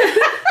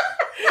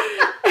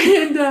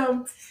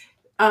 And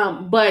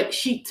but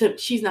she's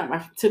not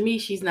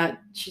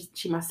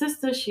she's my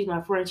sister, she's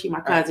my friend, she's my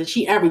cousin,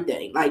 she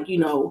everything. Like,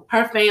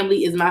 her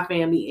family is my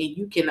family, and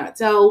you cannot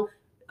tell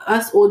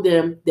us or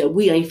them that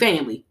we ain't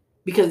family,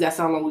 because that's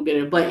how long we've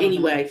been in. But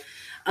anyway,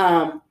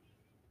 but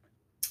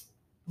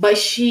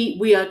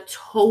we are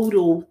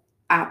total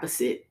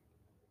opposite.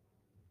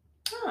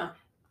 Huh.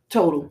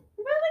 Total.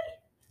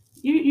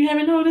 Really? You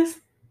haven't noticed?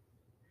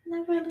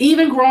 Not really.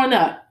 Even growing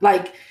up,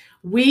 like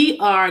we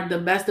are the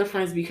best of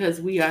friends because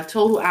we are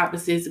total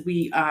opposites.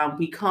 We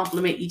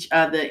complement each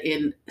other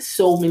in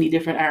so many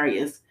different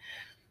areas,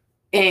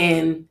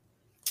 and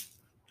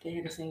they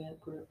had a singing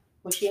group.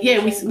 Was she?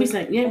 Yeah, we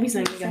sang. Yeah, we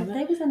sang together.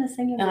 They was in a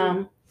singing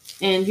group.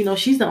 And you know,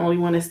 she's the only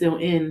one that's still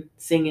in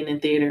singing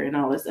and theater and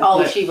all that stuff. Oh,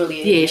 but, she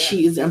really is. Yeah,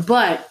 she is.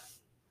 But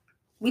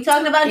we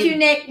talking about you,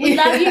 Nick. We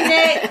love you,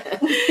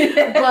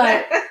 Nick.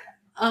 But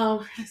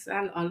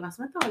I lost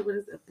my thought. What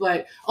is it?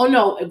 But oh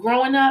no,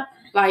 growing up,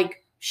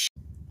 like,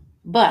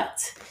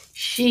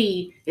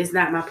 she is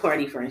not my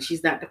party friend.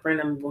 She's not the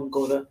friend I'm going to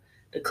go to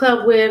the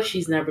club with.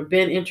 She's never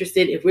been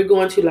interested. If we're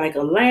going to like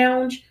a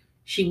lounge,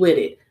 she with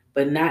it,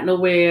 but not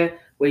nowhere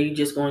where you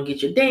just going to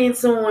get your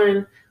dance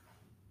on.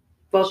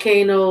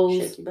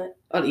 Volcanoes.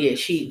 Oh yeah,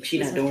 she's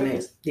not doing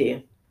that. Yeah.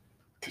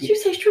 Did you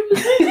say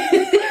strippers?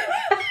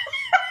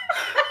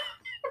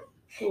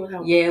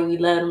 Yeah, we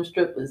love them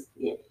strippers.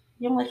 Yeah,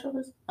 you don't like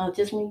strippers? Oh,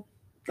 just me.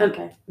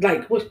 Okay.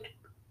 Like what?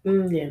 Yeah,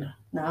 no.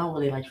 No, I don't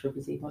really like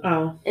strippers either.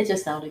 Oh, it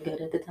just sounded good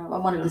at the time. I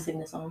wanted to sing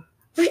the song.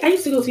 I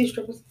used to go see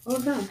strippers all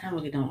the time. I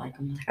really don't like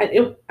them.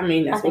 I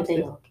mean, that's what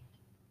they are.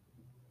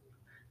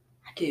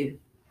 I do.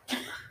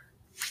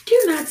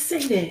 Do not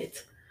say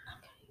that.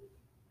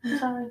 I'm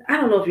sorry. I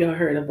don't know if y'all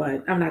heard it,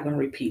 but I'm not going to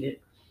repeat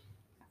it.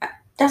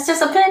 That's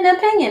just an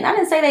opinion. I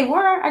didn't say they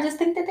were. I just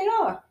think that they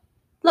are.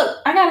 Look,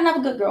 I got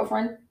another good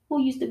girlfriend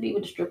who used to be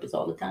with the strippers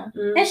all the time.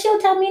 And she'll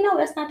tell me, no,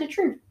 that's not the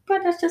truth.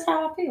 But that's just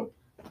how I feel.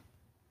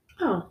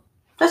 Oh.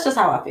 That's just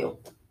how I feel.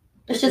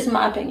 It's just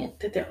my opinion.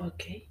 That they're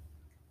okay.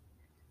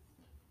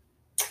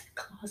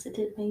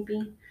 Closeted,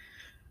 maybe.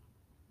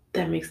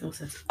 That makes no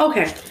sense.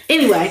 Okay.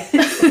 Anyway.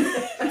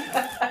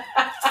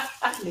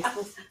 Makes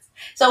no sense.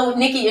 So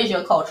Nikki is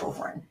your cultural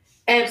friend.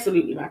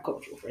 Absolutely my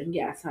cultural friend.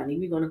 Yes, honey.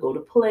 We're going to go to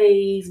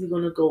plays. We're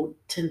going to go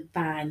to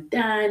fine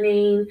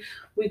dining.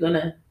 We're going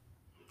to...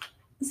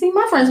 See,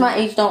 my friends my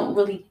age don't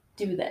really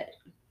do that.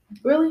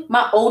 Really?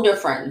 My older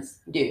friends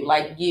do.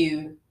 Like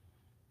you,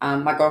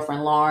 my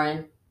girlfriend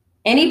Lauren.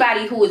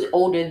 Anybody who is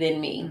older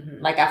than me.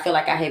 Mm-hmm. Like I feel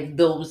like I have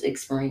those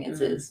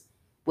experiences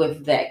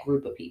with that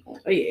group of people.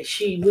 Oh yeah,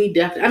 we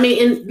definitely. I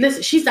mean, and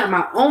listen, she's not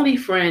my only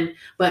friend,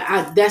 but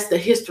that's the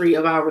history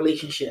of our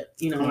relationship.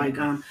 You know, like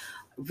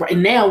right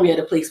now we're at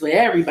a place where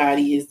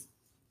everybody is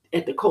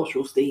at the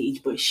cultural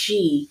stage, but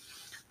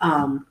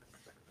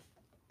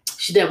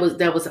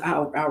that was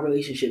our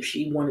relationship.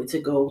 She wanted to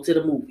go to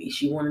the movies.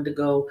 She wanted to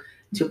go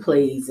to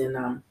plays and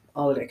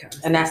all of that kind of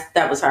stuff. And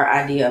that was her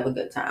idea of a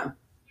good time.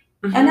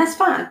 Mm-hmm. And that's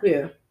fine.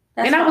 Yeah.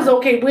 I was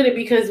okay with it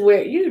because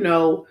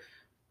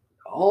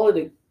all of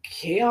the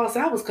chaos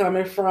I was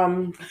coming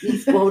from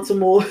East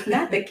Baltimore.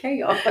 Not the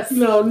chaos.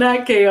 No,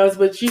 not chaos,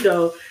 but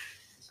Yeah.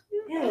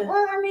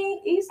 Well, I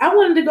mean, I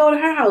wanted to go to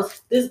her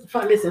house.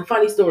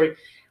 Funny story.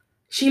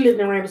 She lived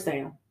in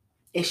Randallstown.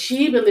 And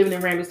she'd been living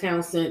in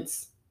Randallstown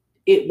since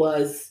it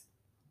was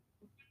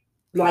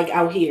like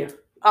out here.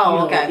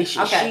 Oh,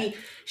 okay.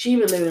 She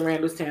been living in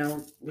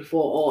Randallstown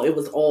before it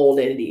was all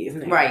that it is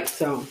now. Right.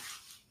 So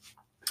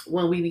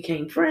when we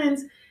became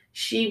friends,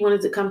 she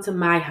wanted to come to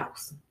my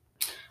house.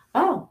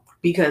 Oh.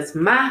 Because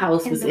my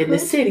house was in the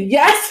city.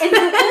 Yes.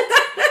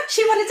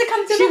 She wanted to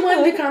come to She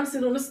wanted to come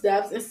sit on the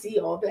steps and see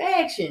all the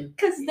action.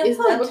 Because the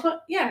hood.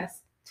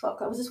 Yes. 12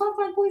 was it 12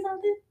 O'Clock Boys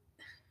out there?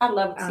 I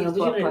love to see 12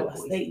 O'Clock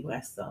Boys. State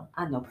West, though.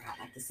 I know, but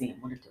I like to see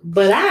them one or two.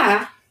 But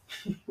I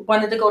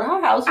wanted to go to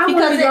her house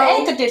because of the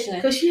air conditioning.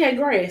 Because she had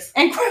grass.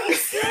 And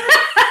grass.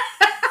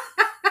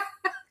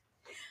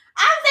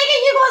 I'm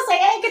thinking you're going to say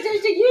air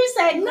conditioning. You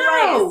said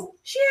grass. No,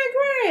 she had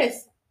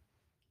grass.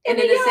 And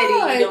in the city,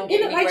 you don't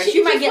get any grass.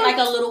 You might get like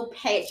a little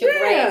patch of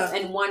grass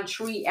and one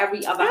tree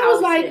every other house. I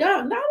was like, no, I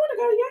want to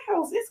go to your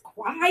house. It's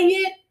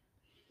quiet.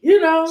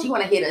 You know. She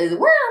want to hear the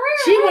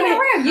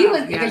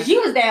because you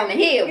was down the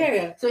hill.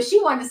 Yeah. So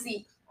she wanted to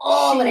see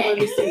all of that. She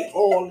wanted to see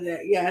all of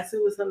that. Yes,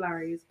 it was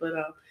hilarious. But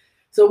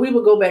so we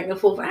would go back and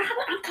forth.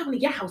 I'm coming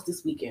to your house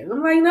this weekend.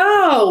 I'm like,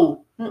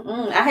 no.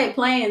 I had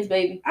plans,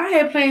 baby. I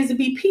had plans to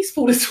be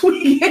peaceful this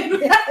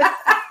weekend.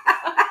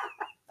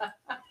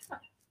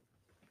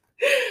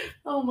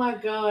 Oh my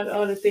God, I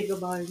ought to think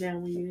about it now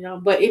when you know.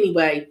 But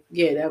anyway,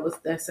 yeah,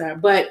 that's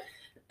sad. But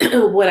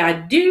what I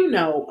do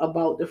know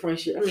about the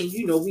friendship, I mean,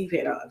 we've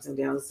had ups and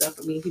downs and stuff.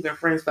 I mean, we've been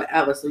friends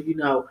forever, so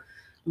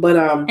But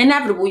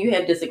inevitable, you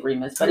have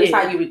disagreements, but it's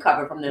how you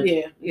recover from them.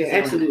 Yeah,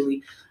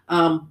 absolutely.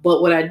 But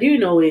what I do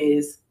know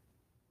is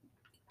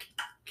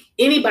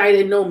anybody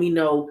that know me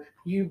know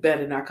you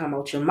better not come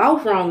out your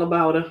mouth wrong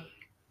about her.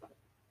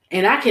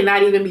 And I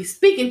cannot even be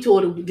speaking to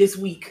her this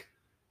week.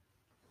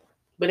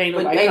 But ain't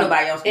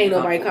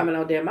nobody coming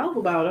out their mouth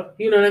about her.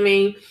 You know what I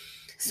mean?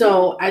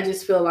 So I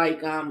just feel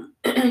like,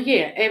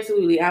 yeah,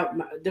 absolutely.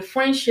 The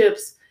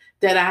friendships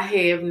that I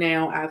have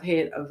now, I've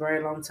had a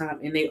very long time,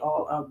 and they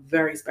all are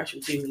very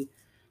special to me.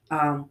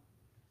 And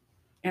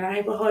I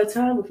have a hard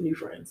time with new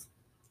friends.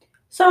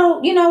 So,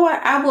 you know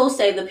what? I will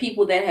say the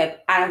people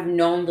that I've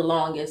known the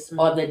longest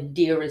are the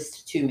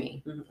dearest to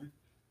me. Mm-hmm.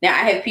 Now,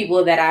 I have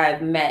people that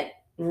I've met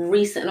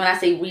recently. When I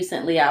say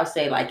recently, I'll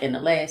say like in the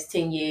last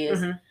 10 years.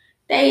 Mm-hmm.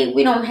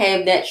 we don't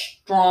have that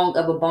strong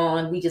of a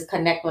bond. We just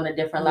connect on a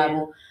different Yeah.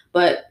 level.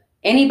 But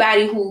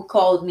anybody who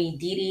calls me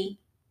Dee Dee,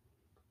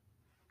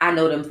 I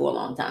know them for a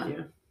long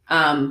time.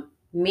 Yeah.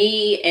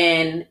 Me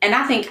and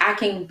I think I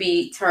can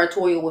be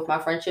territorial with my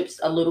friendships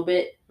a little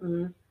bit.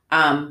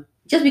 Mm-hmm.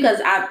 Just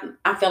because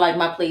I feel like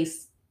my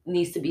place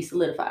needs to be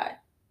solidified.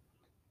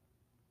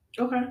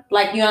 Okay.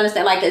 Like, you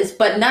understand? Like,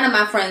 but none of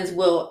my friends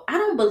will. I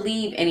don't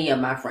believe any of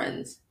my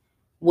friends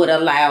would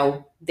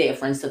allow their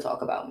friends to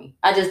talk about me.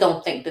 I just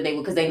don't think that they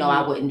would, because they know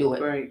I wouldn't do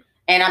it. Right.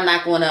 And I'm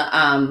not going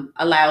to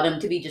allow them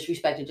to be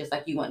disrespected, just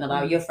like you wouldn't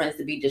allow your friends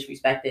to be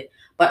disrespected.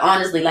 But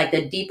honestly, like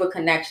the deeper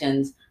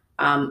connections,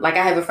 like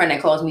I have a friend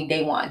that calls me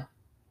Day One.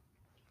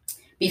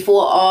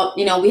 Before all,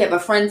 we have a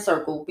friend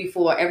circle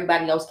before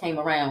everybody else came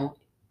around.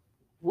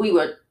 We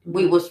were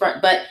friends,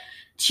 but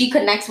she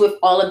connects with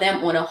all of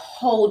them on a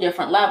whole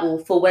different level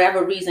for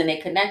whatever reason they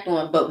connect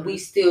on. But we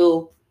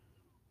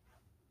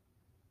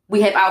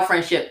have our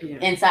friendship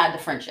inside the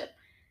friendship.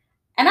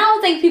 And I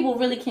don't think people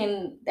really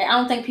I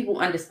don't think people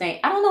understand.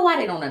 I don't know why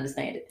they don't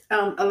understand it.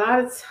 A lot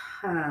of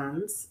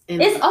times.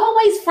 It's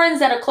always friends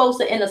that are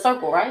closer in the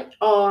circle, right?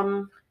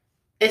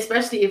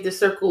 Especially if the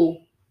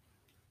circle.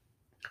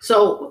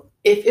 So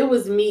if it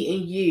was me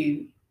and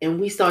you, and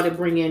we started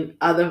bringing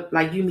other,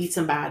 like you meet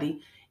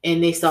somebody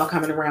and they start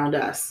coming around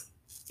us,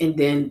 and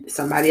then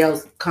somebody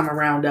else come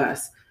around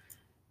us.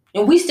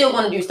 And we still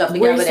going to do stuff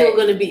together. We're still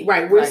going to be,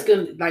 right. We're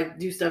still going to like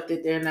do stuff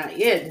that they're not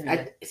yet.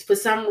 Yeah. For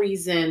some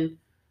reason,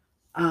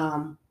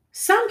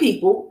 some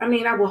people, I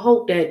mean, I would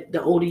hope that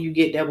the older you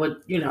get, that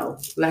would,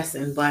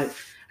 lessen. But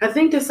I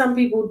think that some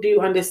people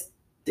do understand,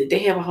 they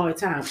have a hard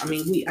time. I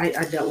mean,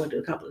 I dealt with it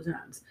a couple of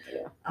times.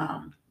 Yeah.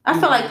 I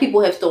feel like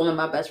people have stolen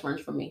my best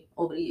friends from me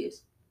over the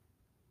years.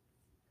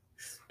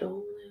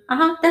 Stolen?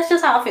 That's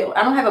just how I feel.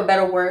 I don't have a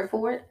better word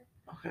for it.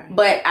 Okay.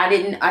 But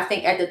I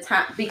think at the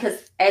time,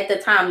 because at the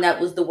time that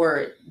was the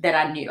word that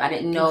I knew. I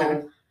didn't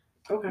know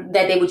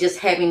that they were just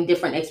having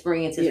different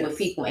experiences with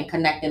people and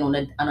connecting on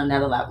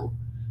another level.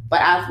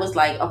 But I was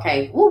like,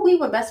 okay, well, we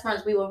were best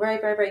friends. We were very,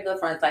 very, very good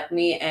friends. Like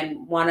me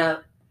and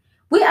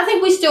I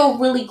think we're still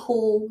really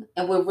cool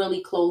and we're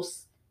really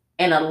close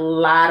in a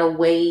lot of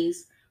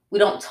ways. We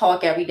don't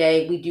talk every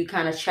day. We do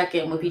kind of check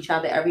in with each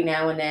other every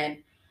now and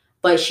then.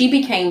 But she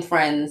became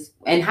friends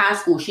in high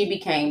school. She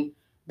became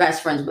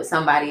best friends with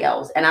somebody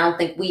else. And I don't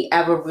think we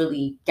ever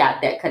really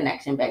got that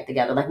connection back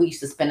together. Like we used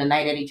to spend the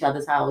night at each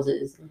other's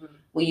houses. Mm-hmm.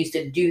 We used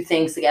to do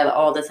things together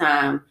all the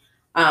time.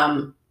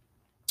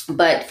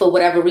 But for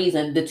whatever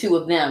reason, the two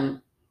of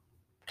them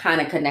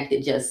kind of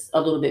connected just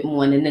a little bit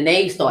more. And then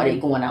they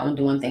started going out and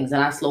doing things.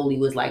 And I slowly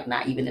was like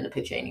not even in the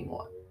picture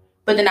anymore.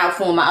 But then I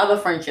formed my other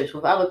friendships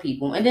with other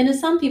people. And then there's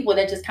some people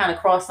that just kind of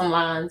cross some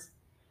lines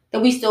that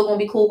we still going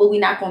to be cool, but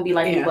we're not going to be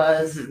like we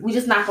was. Mm-hmm. We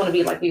just not going to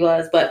be like we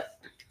was. But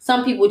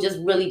some people just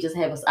really just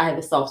I have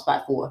a soft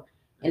spot for.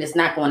 And it's just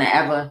not going to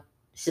ever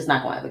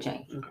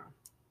change. Okay.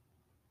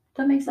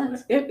 That makes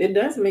sense. It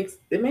does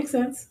make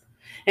sense.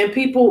 And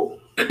people,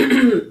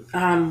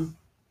 I've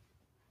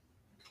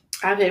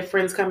had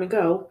friends come and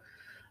go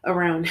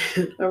around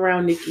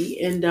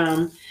Nikki,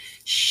 and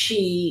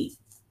she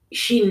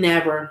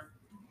never,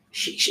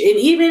 and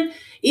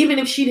even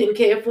if she didn't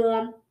care for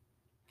him,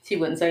 she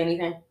wouldn't say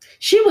anything.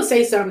 She would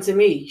say something to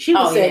me. She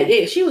would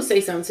say, she would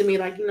say something to me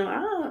like,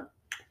 I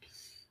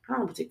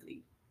don't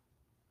particularly,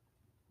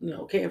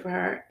 care for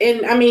her.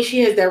 And I mean, she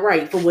has that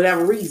right for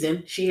whatever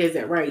reason. She has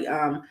that right.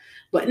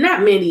 But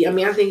not many. I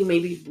mean, I think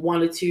maybe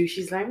one or two.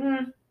 She's like,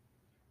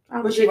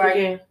 was she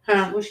right?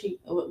 Huh?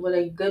 Were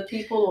they good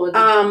people or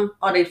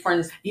are they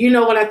friends? You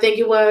know what I think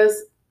it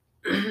was?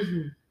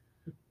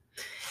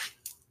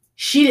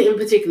 She didn't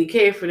particularly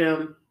care for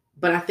them,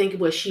 but I think it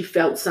was she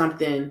felt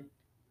something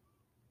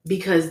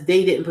because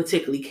they didn't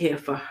particularly care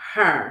for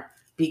her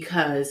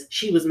because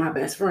she was my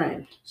best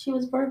friend. She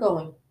was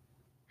Virgoing.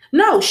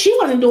 No, she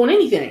wasn't doing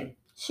anything.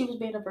 She was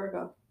being a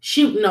Virgo.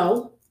 She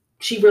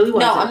really wasn't.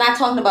 No, I'm not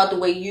talking about the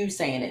way you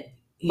saying it.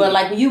 Yeah. But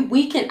like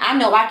I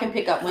know I can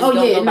pick up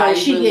when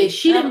she did.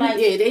 She didn't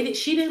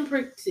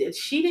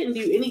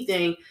do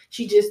anything.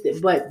 She just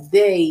did, but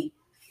they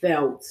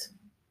felt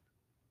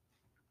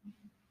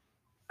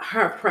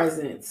her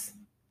presence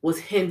was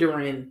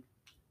hindering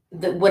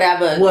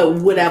whatever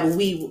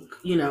we,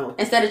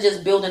 instead of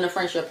just building a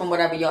friendship from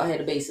whatever y'all had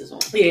a basis on.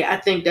 Yeah, I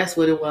think that's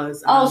what it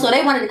was. So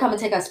they wanted to come and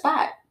take her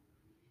spot.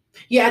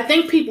 Yeah, I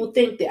think people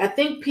think that. I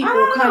think people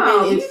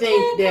come in and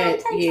think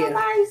that.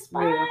 Somebody's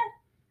spot. Yeah.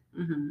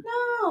 Mm-hmm.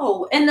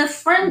 No, in the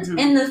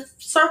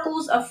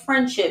circles of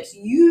friendships,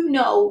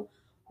 who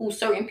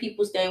certain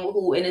people stand with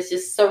who, and it's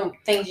just certain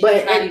things.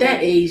 But at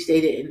that age, they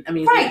didn't. I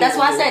mean, right? That's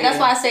why I said. That's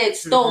why I said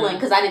stolen,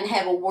 because I didn't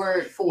have a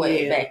word for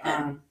it back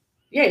then.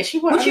 Yeah, she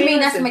was. What you mean?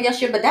 That's my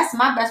yes, but that's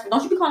my best friend.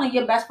 Don't you be calling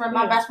your best friend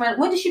my best friend?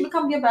 When did she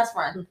become your best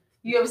friend?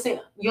 You ever seen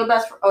your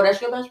best friend? Oh, that's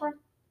your best friend.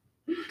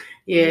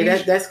 Yeah,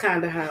 that's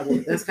kind of how it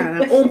was. That's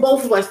kind of on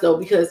both of us though,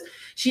 because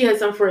she had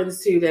some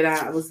friends too that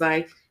I was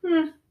like,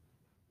 nope,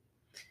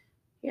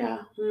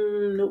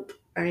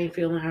 I ain't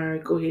feeling her.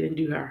 Go ahead and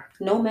do her.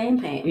 No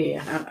man pain.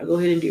 Yeah, I'll go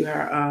ahead and do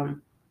her.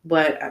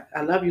 but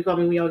I love you. Call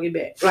me when y'all get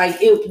back. Like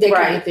that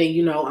kind of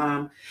thing,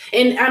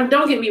 And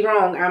don't get me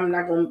wrong. I'm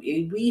not going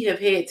to. We have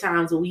had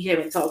times when we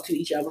haven't talked to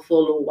each other for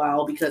a little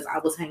while because I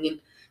was hanging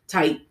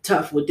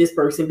tough with this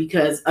person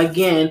because,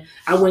 again,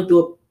 I went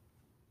through a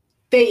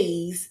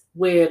phase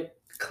where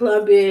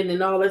clubbing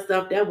and all that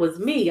stuff, that was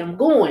me. I'm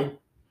going.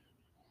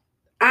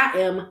 I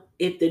am.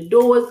 If the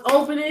door is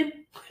opening,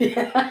 you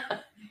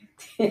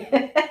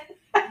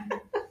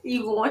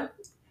going?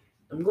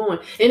 I'm going.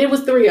 And it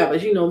was 3 of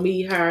us,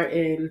 me, her,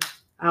 and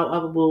our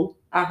other boo.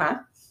 Uh-huh.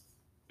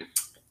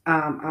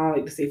 I don't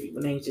like to say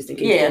people's names just in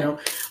case,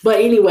 But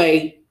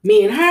anyway,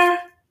 me and her,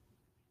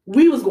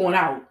 we was going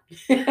out.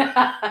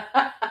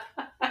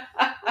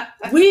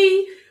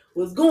 We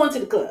was going to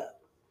the club.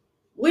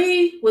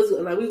 We was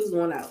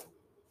going out.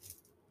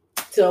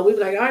 So we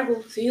was like, all right,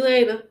 we'll see you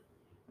later.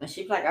 And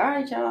she was like, all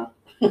right, y'all.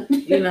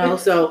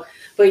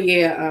 But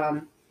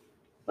yeah,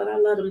 but I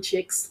love them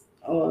chicks,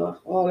 all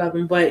of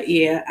them. But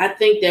yeah, I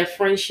think that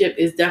friendship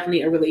is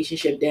definitely a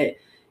relationship that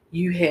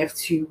you have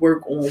to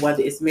work on,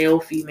 whether it's male,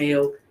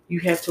 female,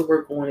 you have to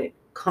work on it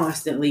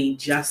constantly,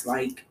 just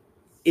like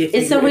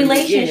it's a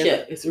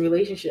relationship. It's a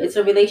relationship. It's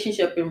a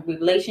relationship, and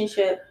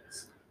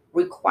relationships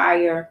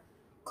require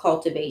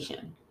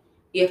cultivation.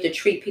 You have to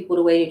treat people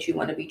the way that you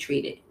want to be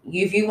treated.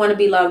 If you want to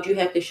be loved, you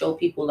have to show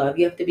people love.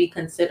 You have to be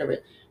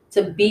considerate.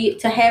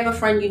 To have a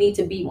friend, you need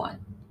to be one.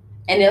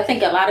 And I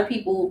think a lot of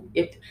people,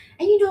 and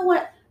you know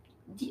what?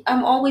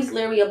 I'm always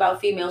leery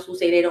about females who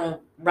say they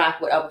don't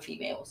rock with other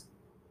females.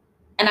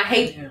 And I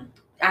hate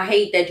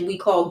that we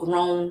call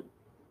grown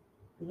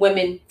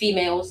women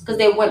females because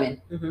they're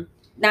women. Mm-hmm.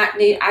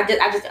 I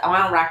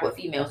don't rock with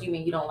females. You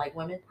mean you don't like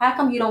women? How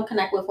come you don't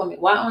connect with women?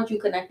 Why aren't you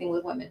connecting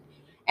with women?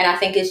 And I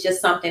think it's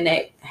just something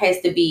that has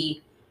to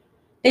be,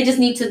 they just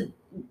need to,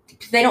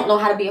 they don't know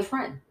how to be a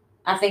friend.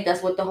 I think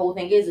that's what the whole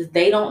thing is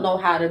they don't know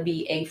how to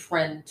be a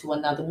friend to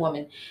another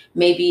woman.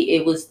 Maybe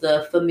it was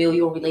the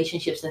familial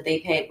relationships that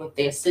they've had with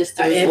their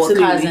sisters or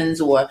cousins,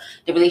 or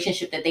the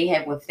relationship that they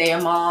have with their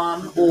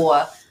mom,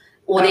 or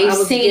they've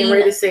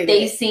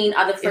seen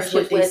other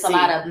friendships where it's a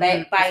lot of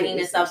backbiting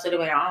and stuff. So they're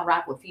like, I don't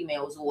rock with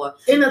females, or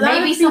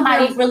maybe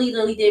somebody really,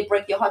 really did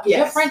break your heart. Because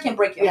your friend can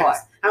break your heart.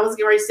 I was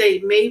going to say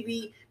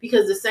maybe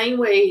because the same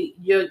way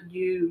your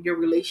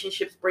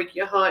relationships break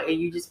your heart, and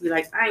you just be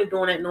like, I ain't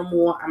doing that no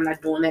more. I'm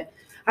not doing that.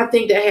 I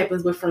think that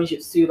happens with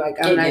friendships too. Like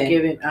I'm not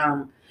giving,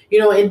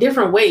 in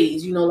different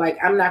ways. Like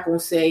I'm not gonna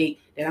say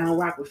that I don't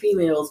rock with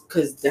females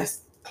because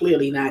that's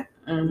clearly not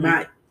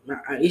my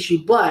issue.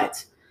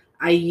 But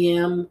I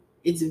am.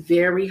 It's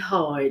very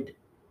hard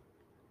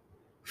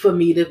for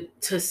me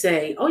to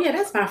say, oh yeah,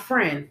 that's my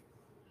friend.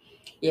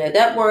 Yeah,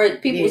 that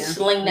word, people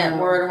sling that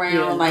word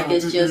around like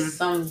it's just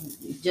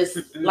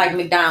like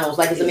McDonald's,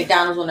 like it's a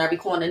McDonald's on every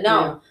corner.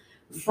 No,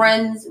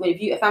 friends.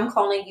 If I'm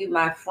calling you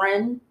my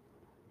friend,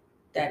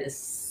 that is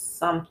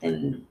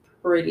something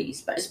pretty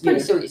special. It's pretty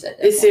serious at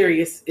that point. It's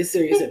serious. It's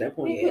serious at that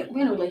point. Yeah.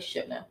 We're in a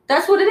relationship now.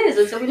 That's what it is.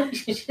 It's a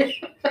relationship.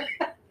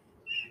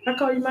 I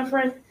call you my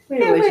friend.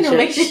 We're in a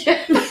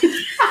relationship.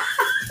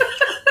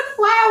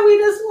 Why are we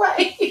this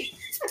way?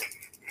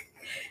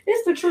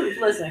 It's the truth.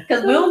 Listen,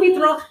 because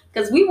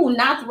we will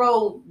not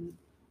throw.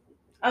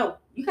 Oh,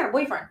 you got a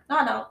boyfriend? No,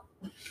 I don't.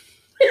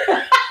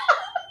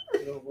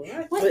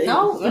 What?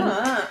 No.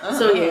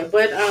 So yeah,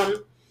 but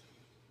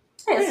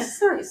it's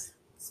serious.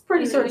 It's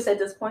pretty serious at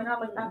this point.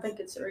 I think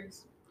it's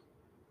serious.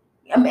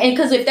 And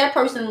because if that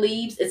person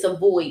leaves, it's a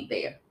void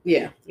there.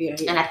 Yeah.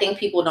 And I think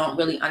people don't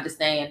really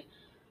understand.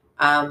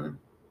 They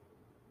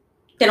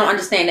don't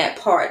understand that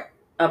part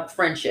of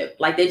friendship.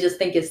 Like they just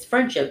think it's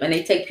friendship, and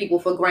they take people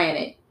for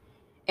granted,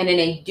 and then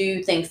they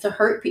do things to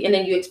hurt people, and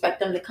then you expect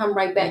them to come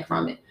right back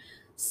from it.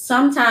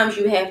 Sometimes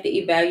you have to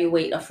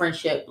evaluate a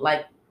friendship,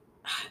 like,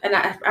 and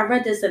I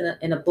read this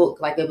in a book,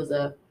 like it was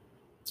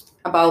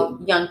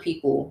about young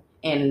people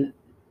and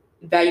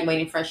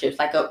evaluating friendships,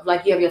 like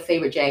you have your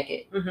favorite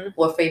jacket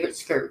or favorite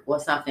skirt or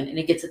something, and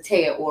it gets a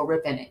tear or a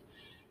rip in it,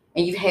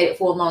 and you've had it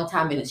for a long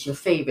time, and it's your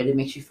favorite. It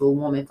makes you feel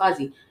warm and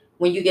fuzzy.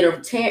 When you get a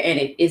tear in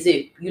it,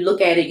 you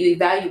look at it, you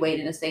evaluate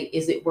it and say,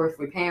 is it worth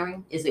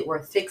repairing? Is it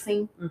worth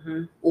fixing?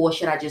 Or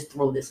should I just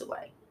throw this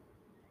away?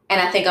 And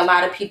I think a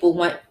lot of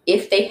people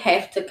if they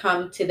have to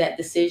come to that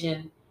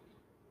decision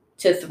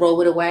to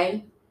throw it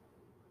away,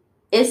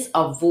 it's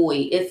a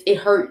void. It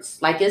hurts.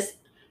 Like it's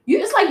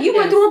like you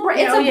went through a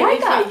breakup. It's a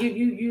breakup.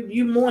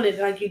 You mourn it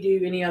like you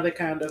do any other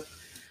kind of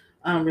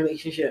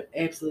relationship.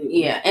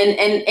 Absolutely. Yeah.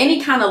 And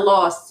any kind of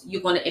loss,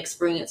 you're going to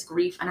experience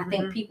grief. And I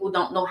think people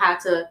don't know how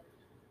to.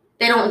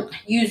 They don't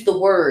use the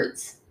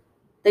words.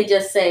 They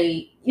just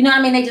say, you know what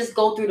I mean? They just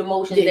go through the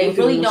motions. They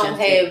really don't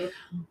have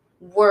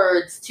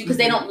words because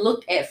they don't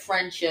look at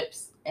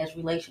friendships as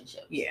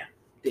relationships. Yeah.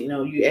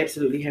 You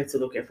absolutely have to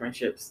look at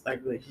friendships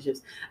like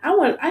relationships. We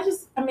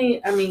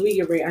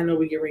get ready. I know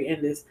we get ready to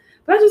end this,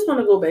 but I just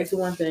want to go back to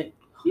one thing.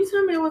 You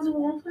tell me I wasn't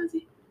warm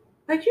fuzzy.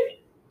 Like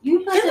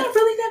you're not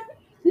really that.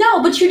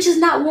 No, but you're just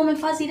not warm and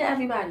fuzzy to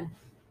everybody.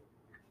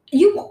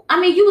 You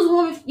was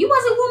warm. You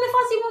wasn't warm and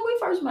fuzzy when we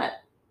first met.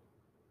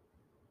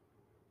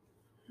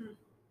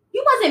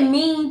 You wasn't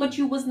mean, but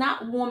you was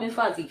not warm and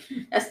fuzzy.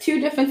 That's two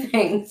different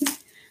things.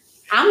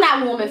 I'm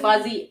not warm and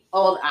fuzzy.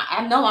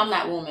 I know I'm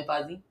not warm and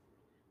fuzzy,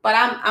 but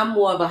I'm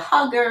more of a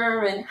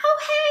hugger and hey.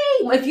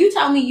 If you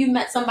tell me you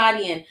met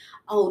somebody and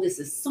this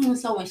is so and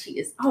so and she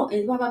is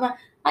and blah blah blah,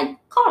 like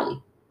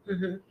Carly.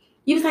 Mm-hmm.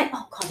 You was like,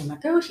 Carly, my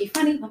girl, she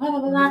funny, blah blah blah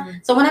blah. Mm-hmm.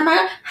 So when I'm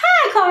like,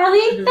 hi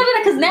Carly,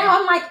 because now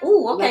I'm like,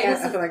 okay,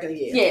 I feel like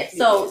yeah.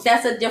 So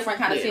that's a different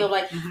kind of feel.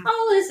 Like,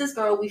 it's this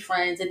girl, we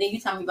friends, and then you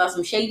tell me about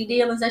some shady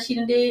dealings that she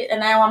done did, and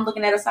now I'm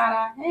looking at her side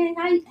eye.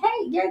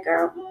 Hey, yeah,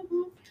 girl.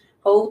 Mm-hmm.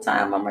 Whole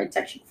time I'm ready to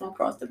text you from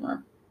across the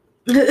room.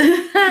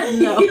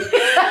 No.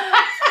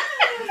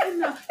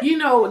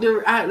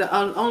 No.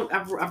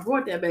 I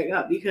brought that back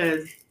up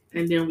because,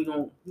 and then we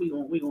gonna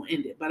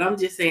end it. But I'm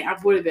just saying I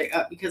brought it back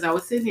up because I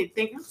was sitting here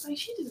thinking, I was like,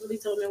 she just really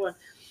told me what.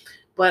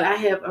 But I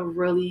have a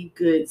really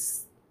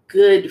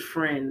good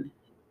friend,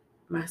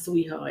 my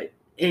sweetheart,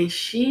 and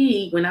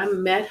she, when I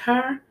met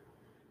her,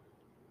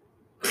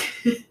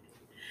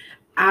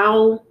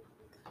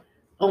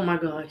 oh my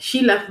God,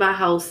 she left my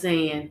house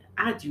saying,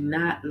 I do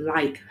not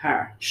like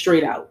her,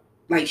 straight out.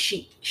 Like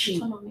she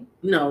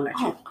no, not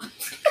you.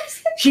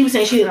 She was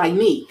saying she didn't like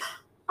me.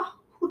 Oh,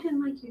 who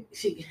didn't like you?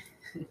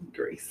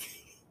 Grace.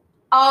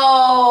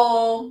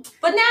 Oh,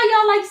 but now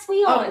y'all like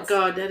sweethearts. Oh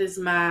God, that is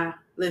my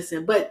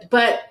listen. But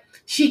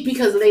she,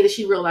 because later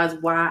she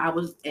realized why I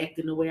was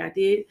acting the way I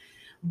did.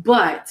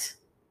 But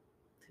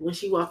when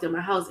she walked in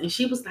my house and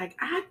she was like,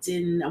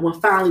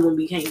 when we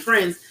became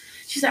friends,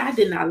 she said, I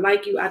did not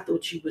like you. I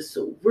thought you was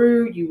so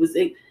rude.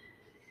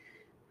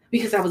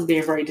 Because I was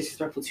being very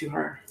disrespectful to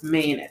her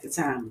man at the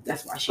time.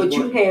 That's why she. But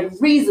you had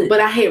reason. But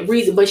I had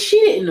reason. But she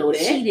didn't know that.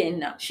 She didn't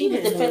know. She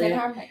was defending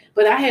her man.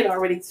 But I had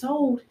already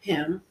told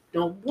him,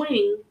 don't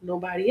bring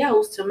nobody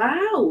else to my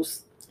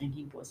house. And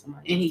he brought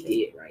somebody. And he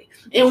did, right.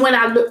 And when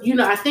I look,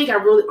 I think I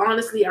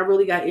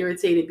really got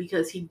irritated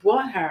because he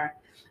brought her.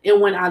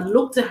 And when I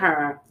looked at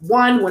her,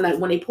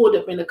 when they pulled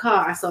up in the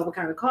car, I saw what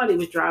kind of car they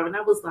was driving. I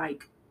was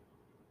like,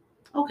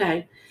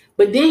 okay.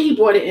 But then he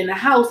brought it in the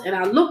house, and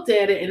I looked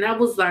at it, and I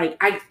was like,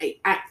 I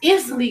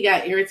instantly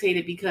got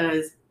irritated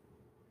because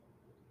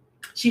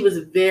she was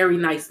very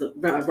nice,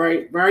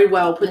 very, very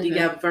well put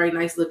together, very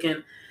nice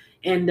looking,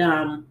 and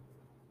I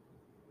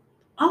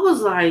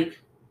was like,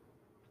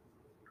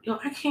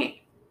 I can't.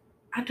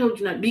 I told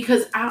you not,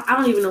 because I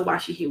don't even know why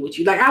she here with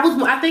you. Like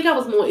I think I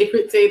was more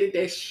irritated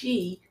that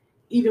she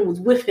even was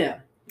with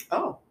him.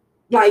 Oh,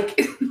 like.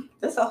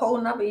 That's a whole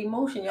nother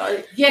emotion, y'all.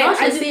 Yeah, y'all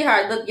should see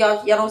her. Look,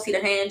 y'all don't see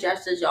the hand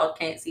gestures. Y'all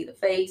can't see the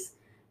face.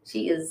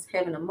 She is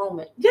having a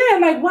moment. Yeah,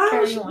 like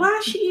why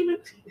is she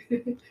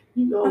even?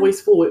 You always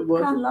for it,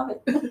 boy. I love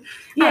it.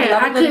 Yeah,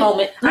 I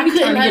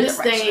couldn't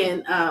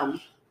understand. I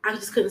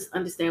just couldn't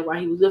understand why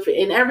he was with it.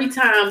 And every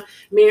time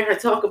me and her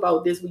talk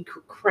about this, we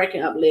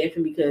cracking up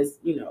laughing because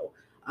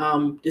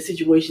the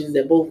situations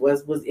that both of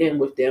us was in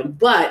with them.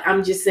 But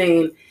I'm just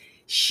saying,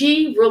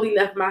 she really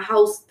left my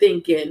house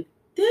thinking,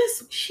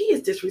 she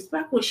is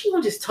disrespectful. She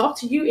won't just talk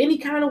to you any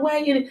kind of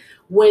way. And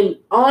when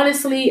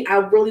honestly, I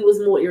really was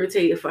more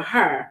irritated for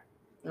her.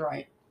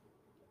 Right.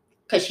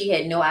 Because she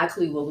had no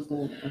clue what was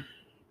going on.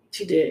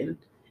 She didn't.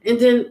 And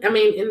then, and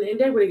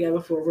they were together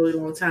for a really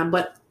long time.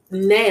 But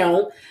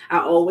now, I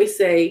always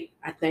say,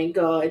 I thank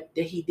God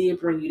that he did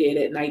bring you there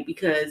that night,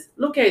 because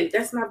look at it.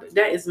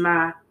 That is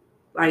my,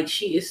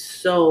 she is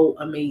so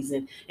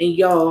amazing. And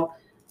y'all,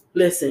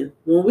 listen,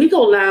 when we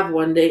go live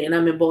one day and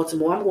I'm in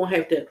Baltimore, I'm going to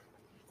have to,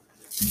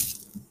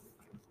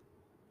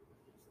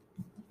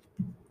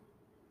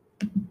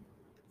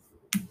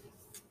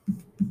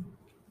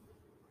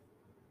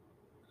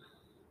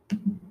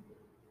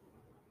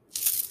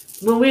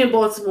 when we're in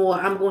Baltimore,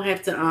 I'm going to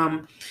have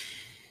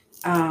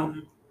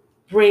to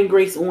bring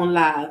Grace on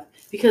live,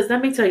 because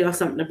let me tell y'all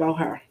something about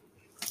her.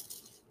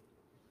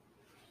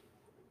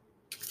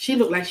 She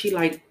looked like she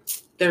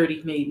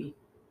 30 maybe.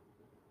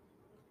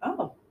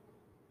 Oh,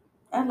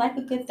 I like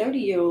a good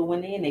 30-year-old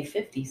when they're in their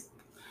 50s.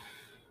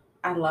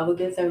 I love a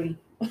good 30.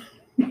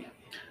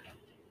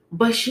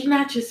 But she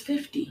not just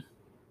 50.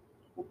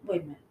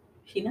 Wait a minute.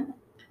 She not?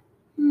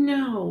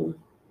 No.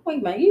 Wait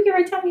a minute. You get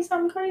ready to tell me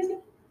something crazy?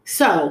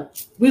 So,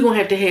 we're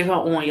going to have her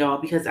on, y'all,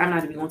 because I'm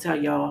not even going to tell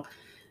y'all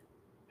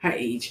her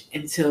age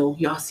until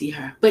y'all see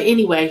her. But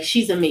anyway,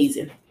 she's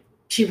amazing.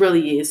 She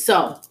really is.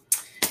 So,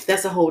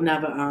 that's a whole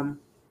nother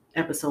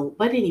episode.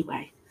 But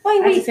anyway,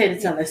 I just had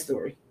to tell that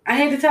story. I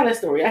had to tell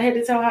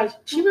her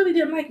she really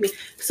didn't like me.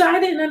 So, I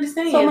didn't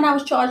understand. So, when I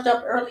was charged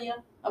up earlier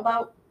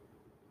about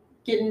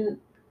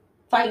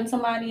fighting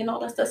somebody and all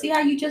that stuff. See how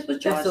you just was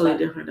charged? That's totally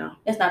different, though.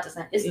 It's not the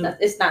same.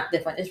 It's not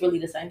different. It's really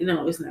the same.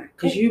 No, it's not.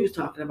 Because you was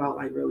talking about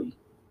really.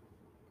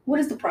 What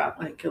is the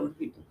problem? Like killing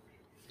people.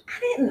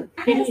 I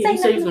didn't say you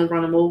said you was gonna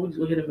run them over. You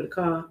was gonna hit them with a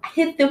car. I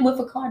hit them with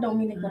a car. Don't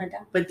mean they're gonna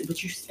die.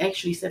 But you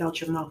actually said out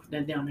your mouth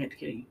that damn had to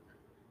kill you.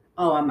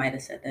 Oh, I might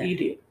have said that. You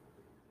did.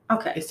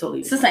 Okay, it's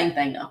totally. It's the same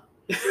thing though.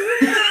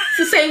 It's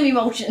the same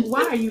emotion.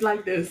 Why are you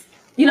like this?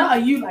 Why are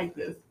you like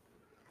this?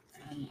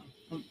 I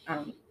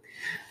don't know.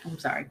 I'm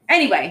sorry.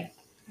 Anyway,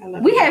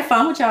 we had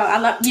fun with y'all.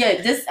 All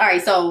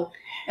right. So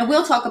And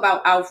we'll talk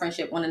about our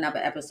friendship on another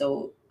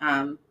episode.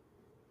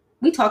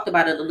 We talked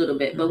about it a little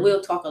bit, but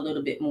we'll talk a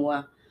little bit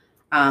more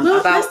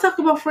about. Let's talk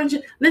about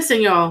friendship.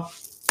 Listen, y'all.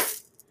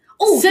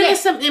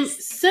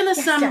 Send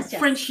us some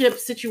friendship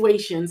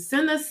situations.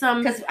 Send us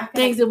some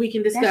things that we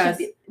can discuss.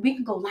 We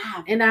can go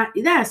live. And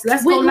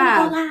let's go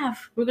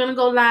live. We're gonna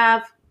go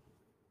live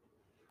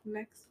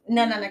next.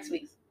 No, not next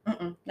week.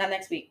 Not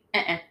next week.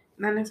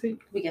 Not next week.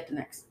 We get the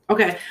next.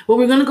 Okay. Well,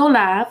 we're gonna go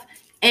live,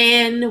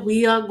 and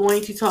we are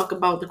going to talk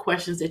about the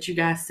questions that you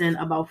guys send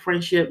about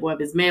friendship,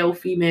 whether it's male,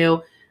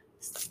 female.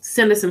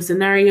 Send us some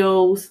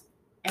scenarios.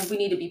 And we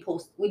need to be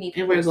post. We need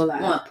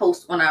to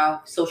post on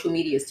our social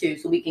medias too,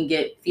 so we can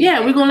get feedback.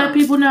 Yeah, we're gonna let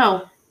people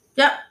know.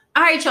 Yep.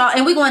 All right, y'all,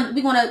 and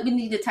we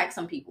need to text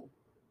some people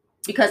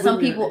because some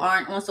people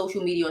aren't on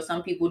social media, or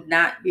some people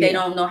they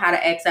don't know how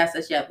to access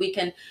us yet. We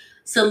can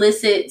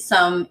solicit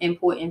some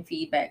important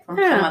feedback from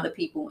other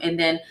people, and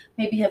then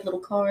maybe have little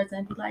cards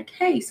and be like,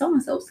 "Hey, so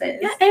and so says."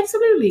 Yeah,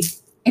 absolutely.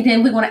 And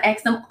then we're gonna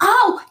ask them.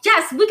 Oh,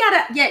 yes, we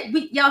gotta. Yeah,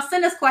 y'all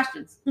send us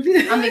questions.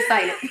 I'm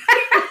excited.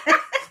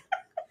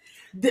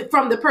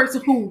 From the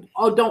person who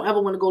don't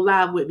ever want to go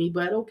live with me,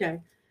 but okay.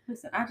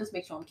 Listen, I just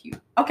make sure I'm cute.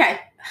 Okay.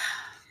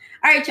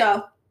 All right,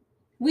 y'all.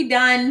 We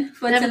done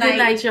for tonight. Have a good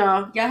night,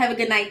 y'all. Y'all have a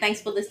good night.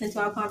 Thanks for listening to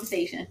our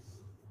conversation.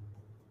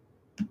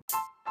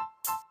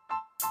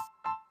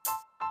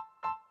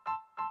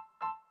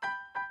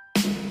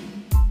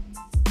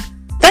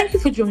 Thank you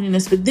for joining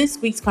us for this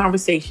week's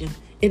conversation.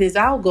 It is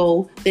our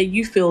goal that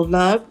you feel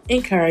loved,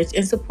 encouraged,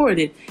 and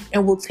supported,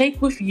 and will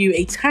take with you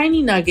a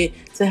tiny nugget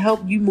to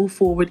help you move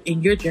forward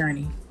in your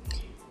journey.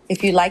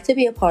 If you'd like to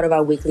be a part of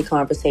our weekly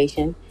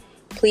conversation,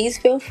 please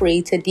feel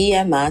free to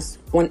DM us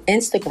on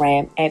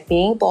Instagram at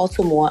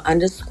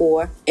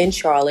beingbaltimore_in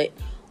Charlotte,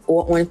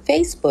 or on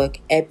Facebook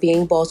at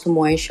Being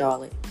Baltimore in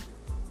Charlotte.